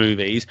Smith's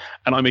movies,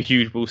 and I'm a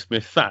huge Will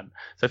Smith fan.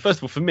 So first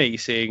of all, for me,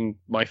 seeing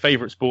my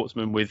favourite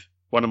sportsman with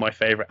one of my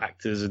favourite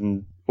actors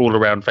and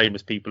all-around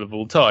famous people of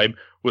all time,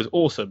 was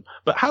awesome.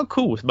 But how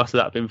cool must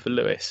that have been for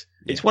Lewis?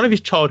 It's one of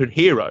his childhood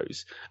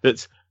heroes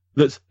that's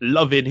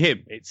loving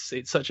him.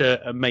 It's such an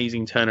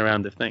amazing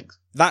turnaround of things.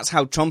 That's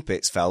how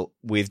Trumpets felt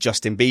with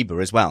Justin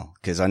Bieber as well,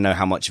 because I know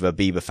how much of a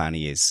Bieber fan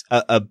he is.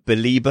 A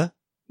believer?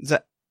 Is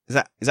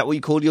that what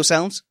you call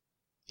yourselves?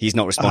 He's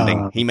not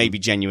responding. He may be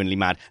genuinely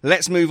mad.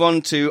 Let's move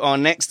on to our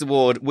next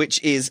award,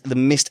 which is the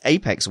Missed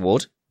Apex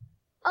Award.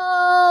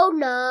 Oh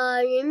no,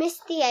 you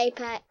missed the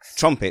Apex.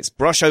 Trumpets,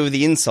 brush over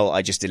the insult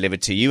I just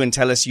delivered to you and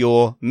tell us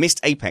your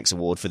Missed Apex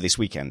Award for this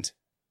weekend.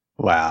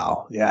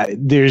 Wow. Yeah,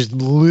 there's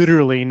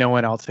literally no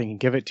one else I can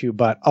give it to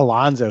but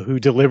Alonso, who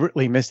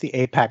deliberately missed the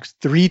apex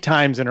 3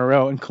 times in a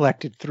row and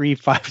collected 3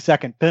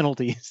 5-second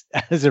penalties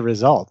as a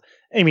result.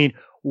 I mean,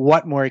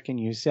 what more can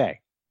you say?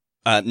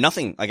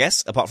 Nothing, I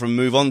guess, apart from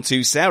move on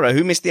to Sarah.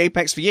 Who missed the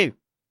apex for you?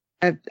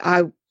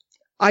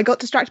 I got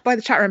distracted by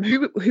the chat room.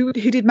 Who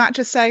did Matt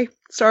just say?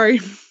 Sorry.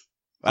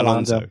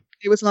 Alonso.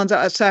 It was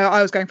Alonso. So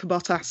I was going for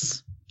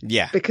Bottas.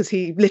 Yeah. Because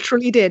he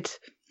literally did.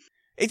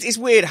 It's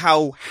weird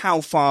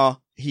how far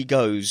he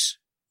goes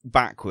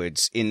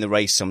backwards in the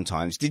race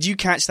sometimes. Did you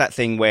catch that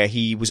thing where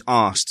he was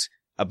asked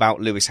about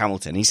Lewis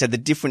Hamilton? He said the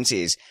difference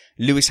is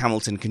Lewis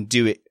Hamilton can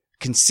do it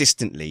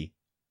consistently.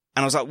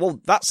 And I was like, well,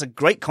 that's a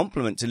great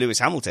compliment to Lewis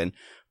Hamilton,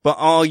 but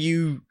are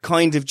you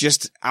kind of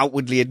just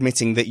outwardly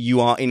admitting that you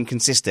are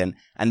inconsistent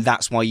and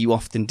that's why you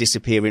often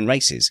disappear in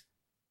races?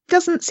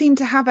 Doesn't seem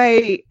to have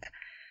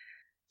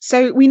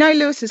so we know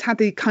Lewis has had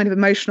the kind of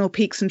emotional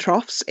peaks and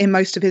troughs in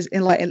most of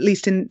at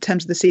least in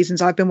terms of the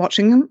seasons I've been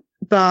watching them,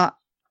 but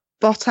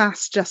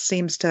Bottas just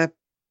seems to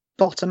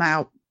bottom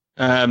out.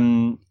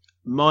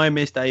 My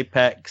missed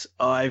apex,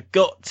 I've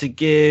got to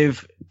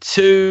give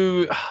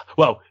to...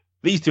 Well,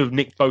 these two have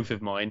nicked both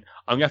of mine.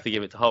 I'm going to have to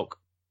give it to Hulk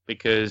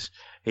because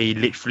he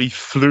literally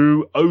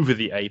flew over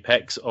the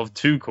apex of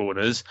 2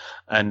 corners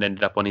and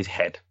ended up on his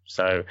head.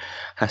 So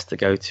has to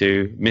go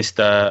to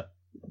Mr.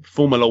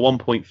 Formula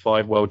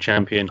 1.5 world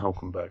champion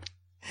Hulkenberg.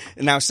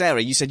 Now,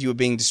 Sarah, you said you were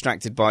being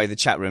distracted by the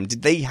chat room.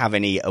 Did they have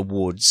any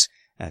awards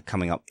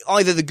coming up?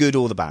 Either the good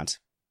or the bad?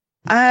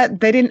 They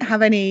didn't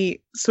have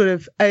any sort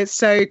of...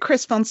 so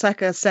Chris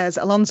Fonseca says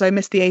Alonso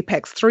missed the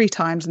apex 3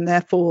 times and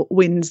therefore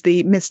wins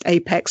the missed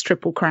apex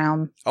triple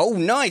crown. Oh,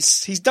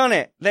 nice. He's done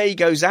it. There you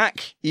go,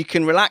 Zach. You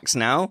can relax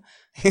now.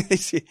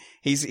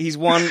 he's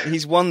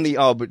won the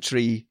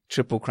arbitrary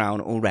triple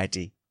crown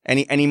already.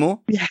 Any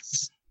more?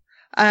 Yes.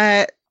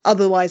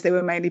 Otherwise, they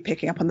were mainly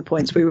picking up on the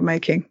points we were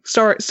making.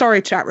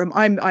 Sorry, chat room.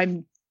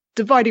 I'm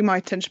dividing my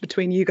attention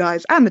between you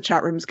guys and the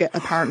chat rooms. Get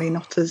apparently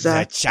not as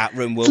the chat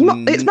room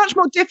will. It's much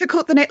more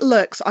difficult than it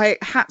looks.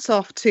 Hats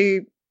off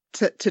to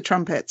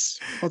Trumpets.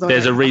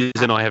 There's a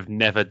reason I have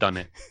never done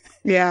it.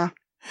 Yeah.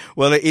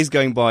 Well, it is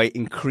going by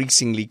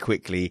increasingly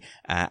quickly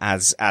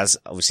as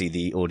obviously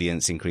the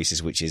audience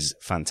increases, which is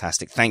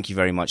fantastic. Thank you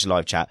very much,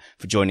 live chat,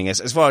 for joining us.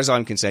 As far as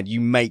I'm concerned, you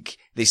make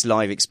this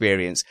live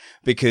experience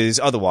because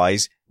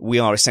otherwise we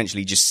are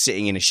essentially just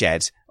sitting in a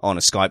shed on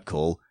a Skype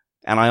call.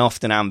 And I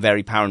often am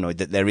very paranoid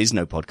that there is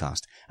no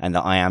podcast and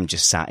that I am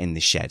just sat in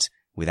this shed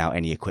without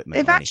any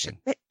equipment or anything.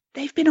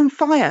 They've been on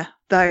fire,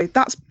 though.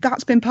 That's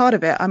been part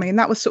of it. I mean,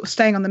 that was sort of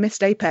staying on the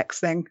missed apex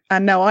thing.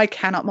 And no, I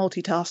cannot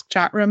multitask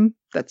chat room.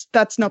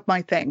 That's not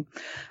my thing.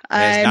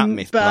 There's that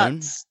myth blown.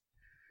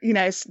 You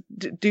know,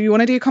 do you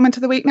want to do comment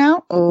of the week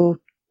now? Or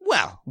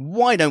well,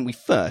 why don't we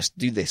first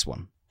do this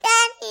one?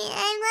 Daddy,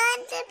 I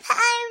want a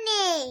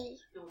pony.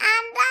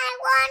 And I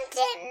want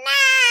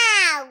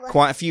it now.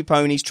 Quite a few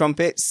ponies,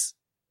 Trumpets.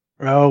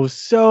 Oh,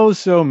 so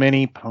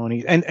many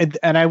ponies. And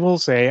I will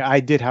say I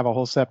did have a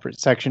whole separate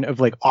section of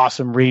like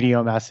awesome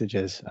radio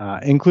messages,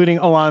 including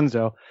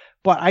Alonso.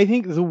 But I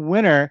think the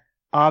winner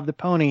of the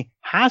pony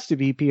has to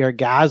be Pierre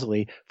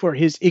Gasly for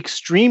his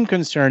extreme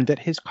concern that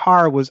his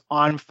car was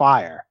on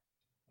fire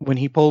when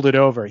he pulled it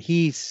over.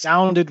 He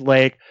sounded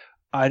like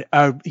an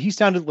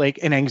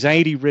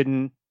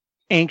anxiety-ridden,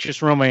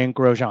 anxious Romain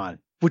Grosjean,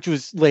 which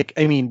was like,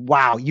 I mean,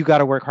 wow, you got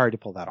to work hard to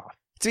pull that off.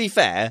 To be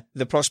fair,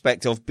 the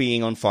prospect of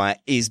being on fire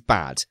is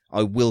bad.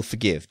 I will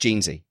forgive.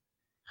 Jeansy.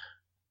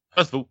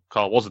 First of all,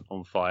 car wasn't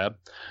on fire.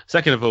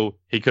 Second of all,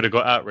 he could have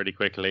got out really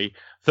quickly.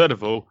 Third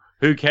of all,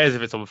 who cares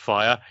if it's on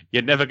fire?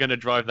 You're never going to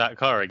drive that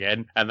car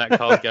again, and that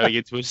car's going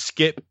into a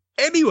skip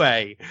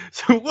anyway.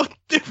 So what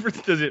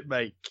difference does it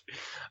make?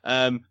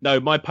 No,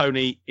 my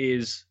pony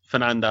is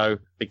Fernando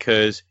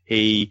because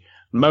he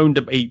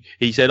moaned.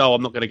 He said, "Oh,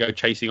 I'm not going to go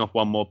chasing off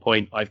one more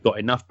point. I've got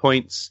enough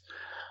points."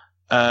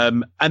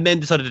 And then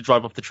decided to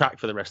drive off the track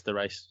for the rest of the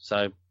race.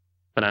 So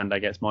Fernando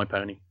gets my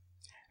pony.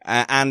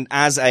 And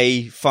as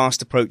a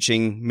fast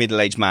approaching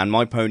middle-aged man,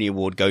 my pony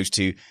award goes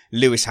to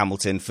Lewis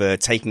Hamilton for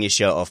taking his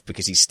shirt off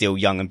because he's still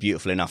young and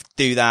beautiful enough to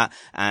do that.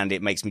 And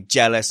it makes me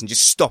jealous, and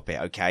just stop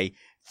it, okay?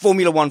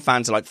 Formula One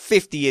fans are like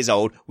 50 years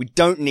old. We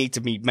don't need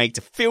to be made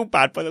to feel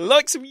bad by the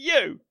likes of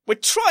you. We're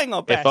trying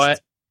our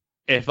best.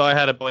 If I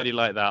had a body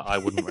like that, I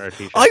wouldn't wear a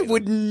t-shirt. I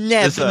would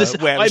never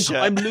wear a shirt.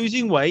 I'm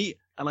losing weight.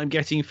 and I'm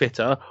getting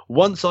fitter,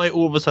 once I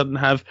all of a sudden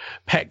have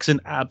pecs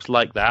and abs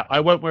like that,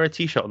 I won't wear a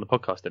t-shirt on the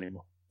podcast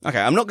anymore. Okay,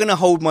 I'm not going to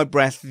hold my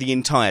breath the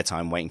entire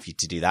time waiting for you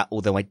to do that,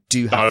 although I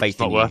do have faith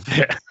in you. Worth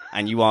it.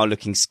 And you are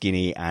looking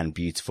skinny and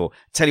beautiful.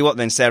 Tell you what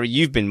then, Sarah,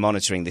 you've been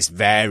monitoring this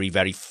very,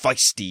 very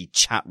feisty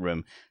chat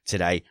room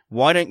today.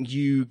 Why don't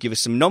you give us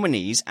some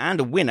nominees and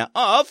a winner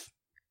of...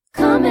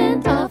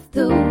 Comment of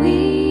the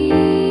Week.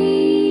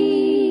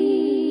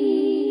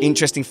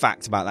 Interesting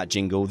fact about that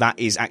jingle, that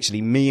is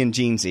actually me and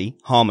Jeansy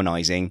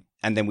harmonising,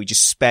 and then we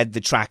just sped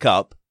the track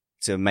up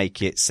to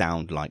make it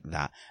sound like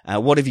that.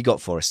 What have you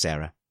got for us,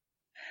 Sarah?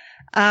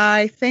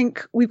 I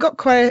think we've got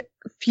quite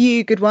a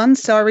few good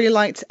ones. So I really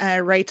liked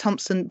Ray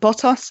Thompson,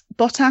 Bottas,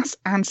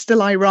 and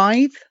Still I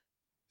Writhe.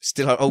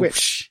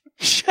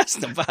 That's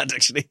not bad,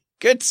 actually.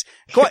 Good.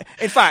 Quite.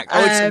 In fact,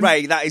 I would say,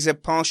 Ray, that is a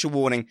partial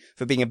warning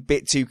for being a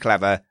bit too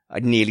clever. I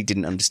nearly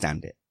didn't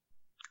understand it.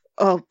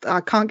 Oh,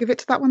 I can't give it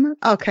to that one then?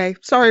 Okay.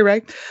 Sorry,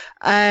 Ray.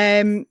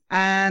 And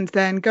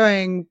then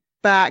going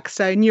back,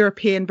 so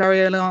European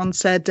very early on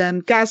said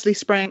Gasly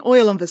spraying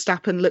oil on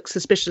Verstappen looks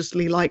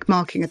suspiciously like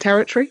marking a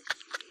territory.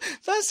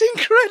 That's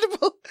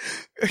incredible.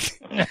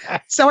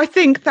 So I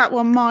think that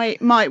one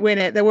might win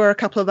it. There were a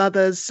couple of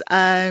others.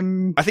 I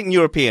think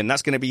European.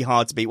 That's going to be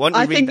hard to beat.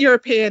 I think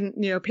European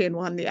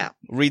one. Yeah.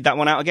 Read that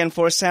one out again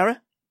for us,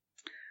 Sarah.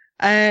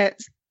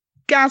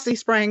 Gasly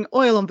spraying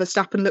oil on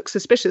Verstappen looks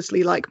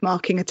suspiciously like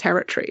marking a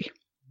territory.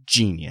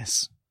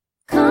 Genius.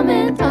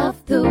 Comment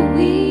of the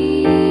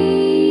Week.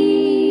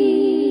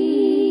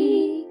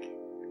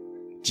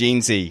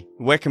 Jeansy,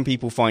 where can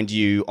people find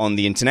you on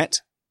the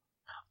internet?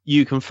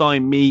 You can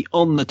find me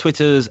on the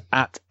Twitters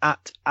at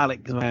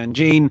Alex Van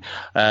Gene.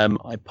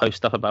 I post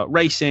stuff about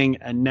racing,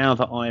 and now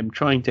that I'm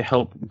trying to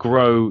help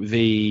grow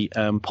the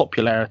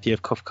popularity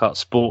of Covkart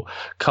Sport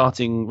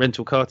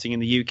rental karting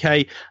in the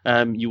UK,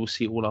 you will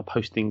see all our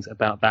postings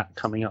about that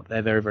coming up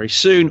there very, very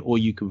soon, or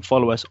you can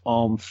follow us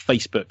on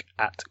Facebook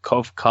at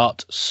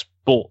Covkart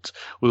Sport.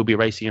 We'll be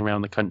racing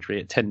around the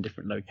country at 10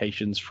 different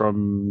locations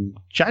from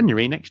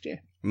January next year.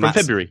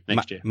 February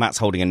next year. Matt's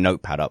holding a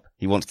notepad up.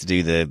 He wants to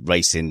do the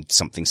race in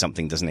something,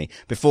 doesn't he?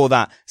 Before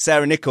that,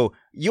 Sarah Nichol,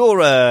 you're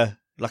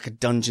like a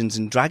Dungeons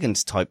and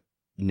Dragons type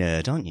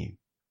nerd, aren't you?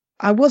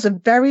 I was a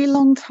very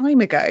long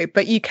time ago,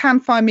 but you can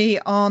find me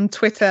on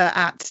Twitter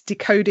at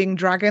Decoding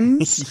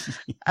Dragons,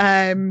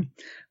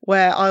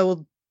 where I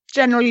will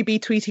generally be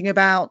tweeting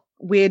about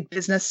weird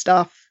business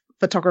stuff,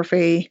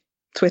 photography,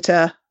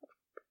 Twitter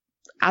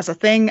as a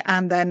thing,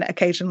 and then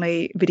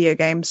occasionally video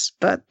games,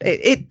 but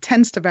it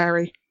tends to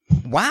vary.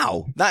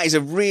 Wow, that is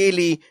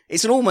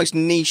it's an almost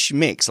niche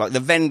mix, like the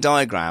Venn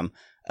diagram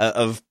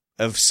of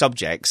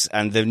subjects,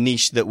 and the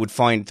niche that would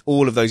find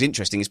all of those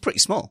interesting is pretty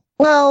small.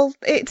 Well,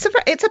 it's a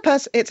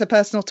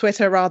personal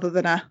Twitter rather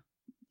than a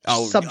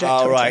subject.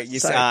 Oh, Twitter, right.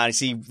 so.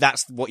 See,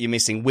 that's what you're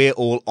missing. We're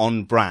all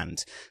on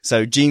brand.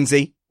 So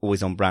Jeansy,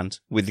 always on brand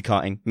with the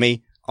karting.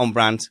 Me, on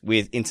brand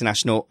with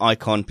International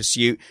Icon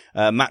Pursuit.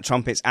 Matt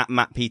Trumpets at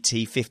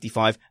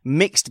MattPT55.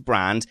 Mixed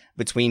brand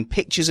between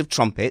pictures of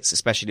trumpets,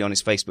 especially on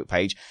his Facebook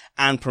page,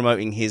 and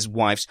promoting his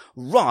wife's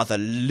rather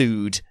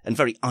lewd and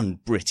very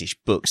un-British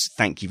books.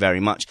 Thank you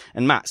very much.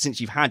 And Matt, since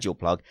you've had your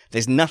plug,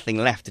 there's nothing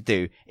left to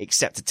do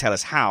except to tell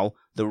us how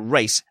the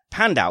race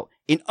panned out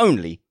in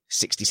only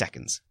 60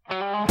 seconds.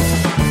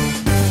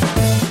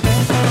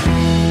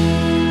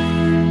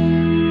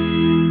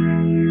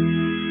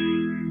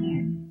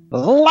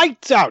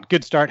 Lights out.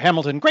 Good start,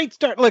 Hamilton. Great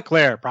start,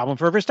 Leclerc. Problem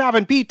for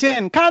Verstappen.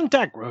 P10.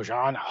 Contact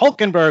Grosjean.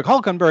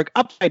 Hulkenberg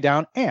upside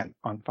down and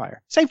on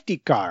fire. Safety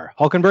car.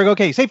 Hulkenberg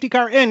okay. Safety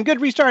car in. Good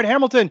restart,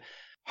 Hamilton.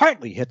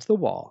 Hartley hits the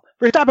wall.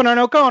 Verstappen on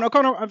Ocon.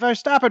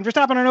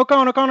 Verstappen on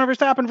Ocon.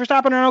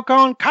 Verstappen on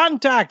Ocon.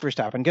 Contact.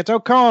 Verstappen gets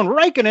Ocon.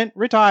 Raikkonen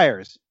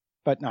retires.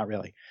 But not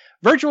really.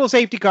 Virtual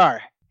safety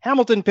car.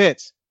 Hamilton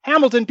pits.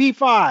 Hamilton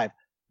P5.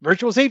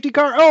 Virtual safety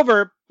car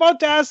over.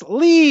 Bottas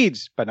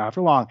leads, but not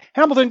for long.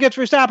 Hamilton gets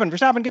Verstappen.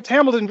 Verstappen gets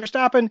Hamilton.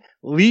 Verstappen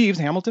leaves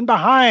Hamilton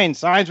behind.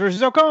 Sainz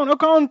versus Ocon.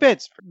 Ocon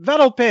pits.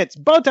 Vettel pits.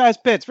 Bottas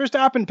pits.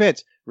 Verstappen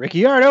pits.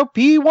 Ricciardo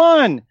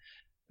P1.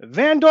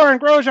 Van Doren,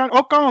 Grosjean,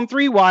 Ocon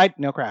 3 wide.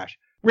 No crash.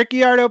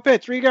 Ricciardo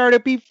pits. Ricciardo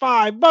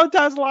P5.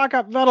 Bottas lock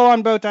up. Vettel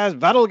on Bottas.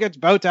 Vettel gets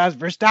Bottas.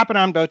 Verstappen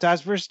on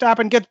Bottas.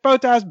 Verstappen gets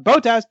Bottas.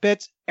 Bottas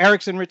pits.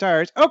 Ericsson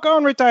retires.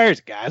 Ocon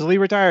retires. Gasly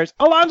retires.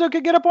 Alonso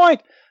could get a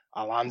point.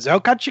 Alonso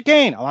cut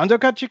chicane.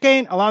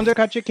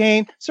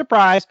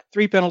 Surprise.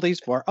 3 penalties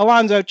for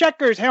Alonso.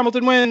 Checkers.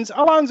 Hamilton wins.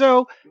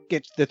 Alonso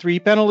gets the 3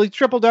 penalties,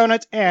 triple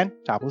donuts, and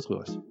topless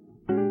Lewis.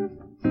 I'm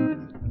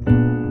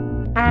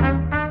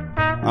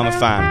a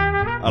fan.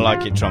 I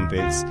like it,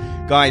 Trumpets.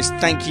 Guys,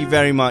 thank you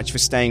very much for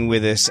staying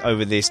with us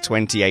over this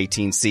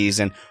 2018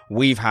 season.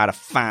 We've had a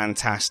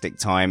fantastic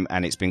time,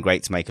 and it's been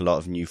great to make a lot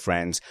of new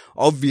friends.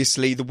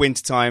 Obviously, the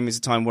winter time is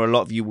a time where a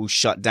lot of you will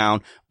shut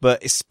down,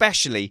 but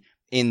especially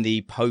in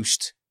the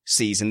post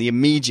season, the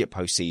immediate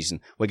postseason,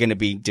 we're going to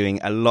be doing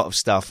a lot of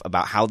stuff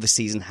about how the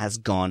season has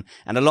gone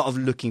and a lot of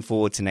looking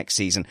forward to next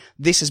season.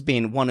 This has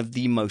been one of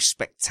the most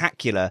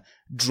spectacular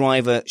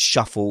driver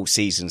shuffle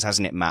seasons,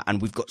 hasn't it, Matt?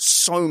 And we've got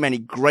so many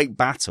great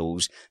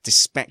battles to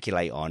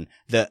speculate on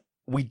that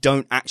we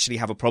don't actually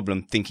have a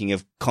problem thinking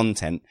of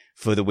content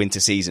for the winter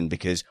season,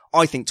 because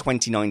I think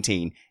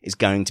 2019 is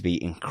going to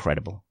be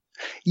incredible.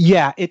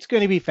 Yeah, it's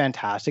going to be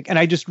fantastic. And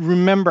I just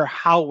remember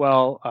how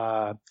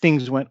well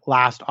things went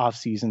last off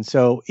season.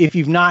 So if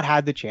you've not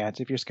had the chance,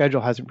 if your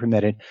schedule hasn't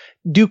permitted,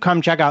 do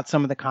come check out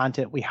some of the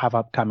content we have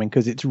upcoming,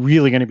 because it's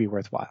really going to be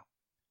worthwhile.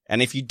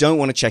 And if you don't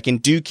want to check in,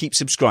 do keep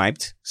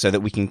subscribed so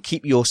that we can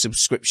keep your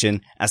subscription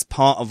as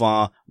part of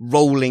our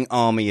rolling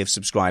army of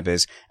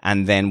subscribers.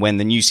 And then when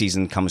the new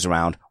season comes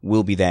around,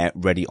 we'll be there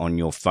ready on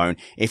your phone.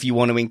 If you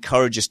want to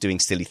encourage us doing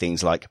silly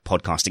things like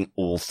podcasting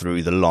all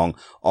through the long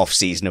off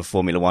season of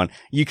Formula One,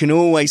 you can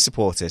always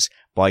support us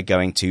by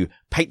going to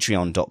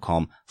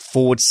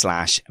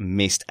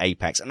patreon.com/Missed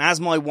Apex. And as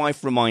my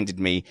wife reminded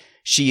me,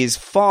 she is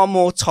far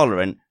more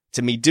tolerant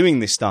to me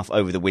doing this stuff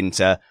over the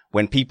winter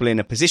when people in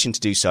a position to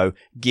do so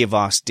give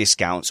us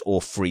discounts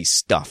or free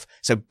stuff.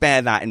 So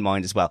bear that in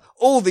mind as well.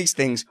 All these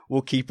things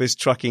will keep us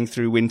trucking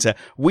through winter.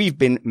 We've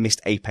been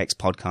Missed Apex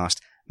Podcast.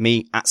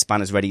 Me at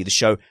Spanners Ready, the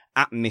show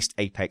at Missed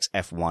Apex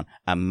F1,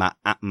 and Matt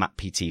at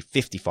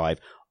MattPT55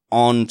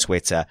 on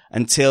Twitter.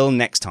 Until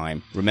next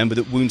time, remember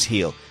that wounds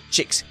heal,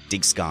 chicks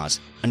dig scars,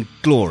 and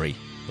glory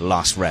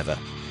lasts forever.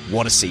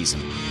 What a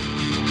season.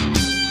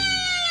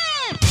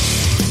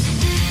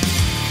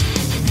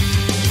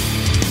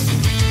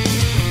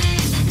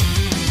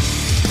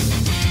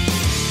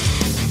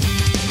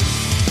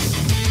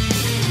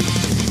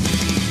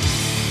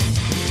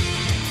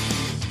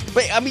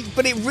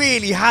 But it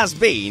really has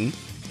been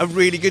a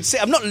really good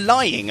season. I'm not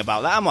lying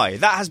about that, am I?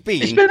 That has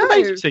been... It's been an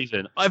amazing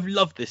season. I've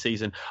loved this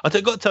season. I've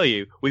got to tell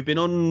you, we've been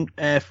on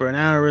air for an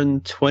hour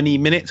and 20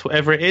 minutes,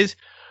 whatever it is.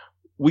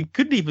 We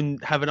couldn't even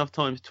have enough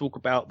time to talk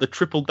about the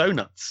triple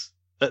donuts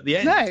at the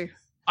end. No.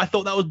 I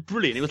thought that was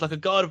brilliant. It was like a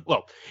guard of...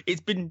 Well,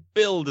 it's been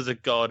billed as a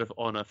guard of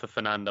honour for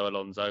Fernando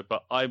Alonso,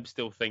 but I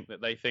still think that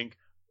they think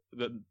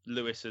that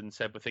Lewis and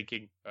Seb were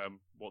thinking,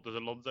 what does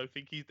Alonso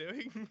think he's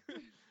doing?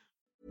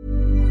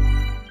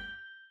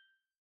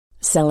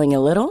 Selling a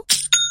little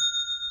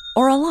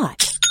or a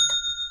lot?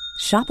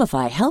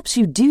 Shopify helps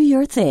you do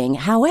your thing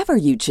however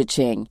you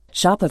cha-ching.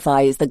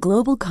 Shopify is the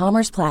global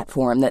commerce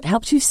platform that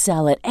helps you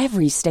sell at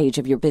every stage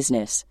of your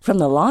business. From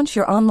the launch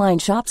your online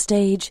shop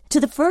stage to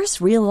the first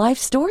real-life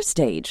store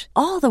stage,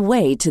 all the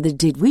way to the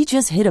did we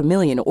just hit a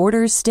million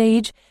orders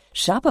stage.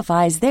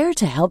 Shopify is there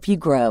to help you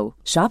grow.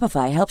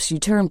 Shopify helps you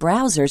turn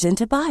browsers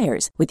into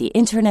buyers with the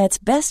internet's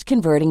best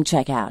converting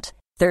checkout.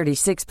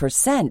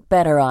 36%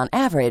 better on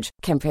average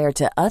compared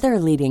to other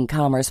leading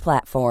commerce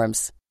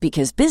platforms.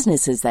 Because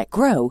businesses that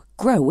grow,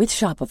 grow with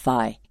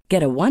Shopify.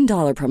 Get a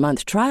 $1 per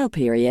month trial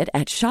period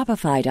at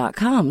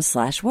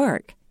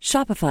shopify.com/work.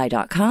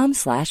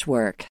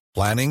 Shopify.com/work.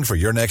 Planning for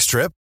your next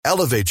trip?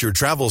 Elevate your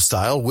travel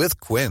style with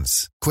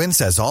Quince. Quince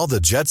has all the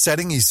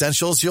jet-setting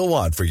essentials you'll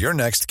want for your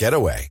next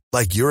getaway,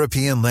 like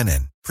European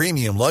linen,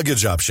 premium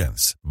luggage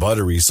options,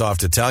 buttery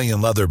soft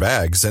Italian leather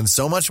bags, and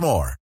so much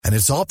more. And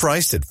it's all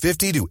priced at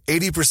 50 to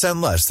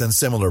 80% less than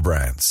similar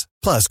brands.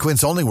 Plus,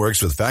 Quince only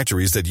works with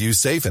factories that use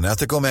safe and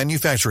ethical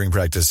manufacturing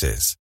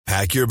practices.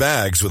 Pack your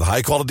bags with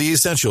high-quality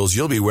essentials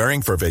you'll be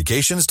wearing for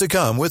vacations to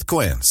come with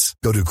Quince.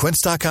 Go to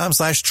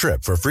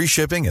quince.com/trip for free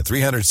shipping and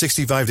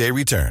 365-day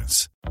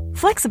returns.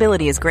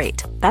 Flexibility is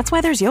great. That's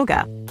why there's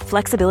yoga.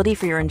 Flexibility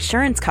for your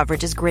insurance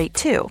coverage is great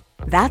too.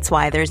 That's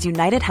why there's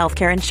United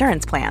Healthcare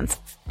Insurance Plans.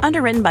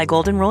 Underwritten by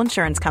Golden Rule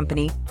Insurance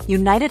Company,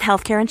 United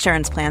Healthcare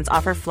Insurance Plans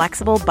offer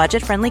flexible,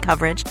 budget-friendly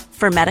coverage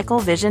for medical,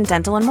 vision,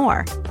 dental, and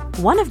more.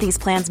 One of these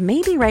plans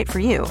may be right for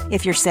you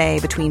if you're, say,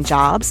 between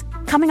jobs,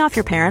 coming off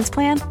your parents'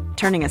 plan,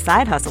 turning a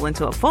side hustle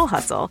into a full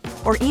hustle,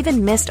 or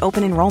even missed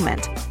open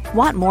enrollment.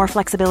 Want more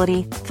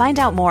flexibility? Find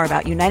out more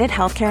about United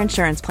Healthcare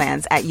Insurance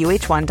Plans at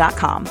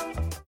uh1.com.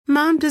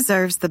 Mom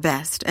deserves the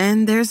best,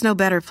 and there's no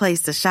better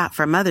place to shop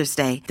for Mother's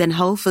Day than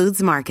Whole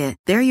Foods Market.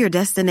 They're your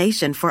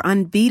destination for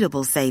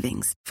unbeatable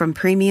savings, from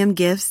premium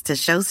gifts to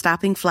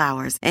show-stopping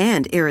flowers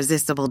and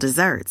irresistible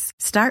desserts.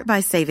 Start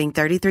by saving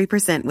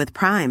 33% with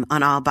Prime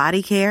on all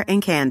body care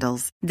and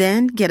candles.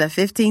 Then get a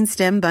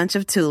 15-stem bunch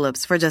of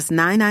tulips for just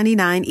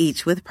 $9.99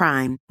 each with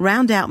Prime.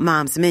 Round out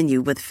Mom's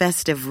menu with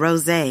festive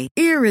rosé,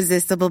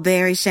 irresistible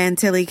berry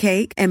chantilly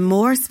cake, and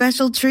more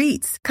special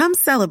treats. Come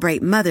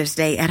celebrate Mother's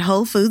Day at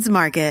Whole Foods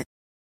Market.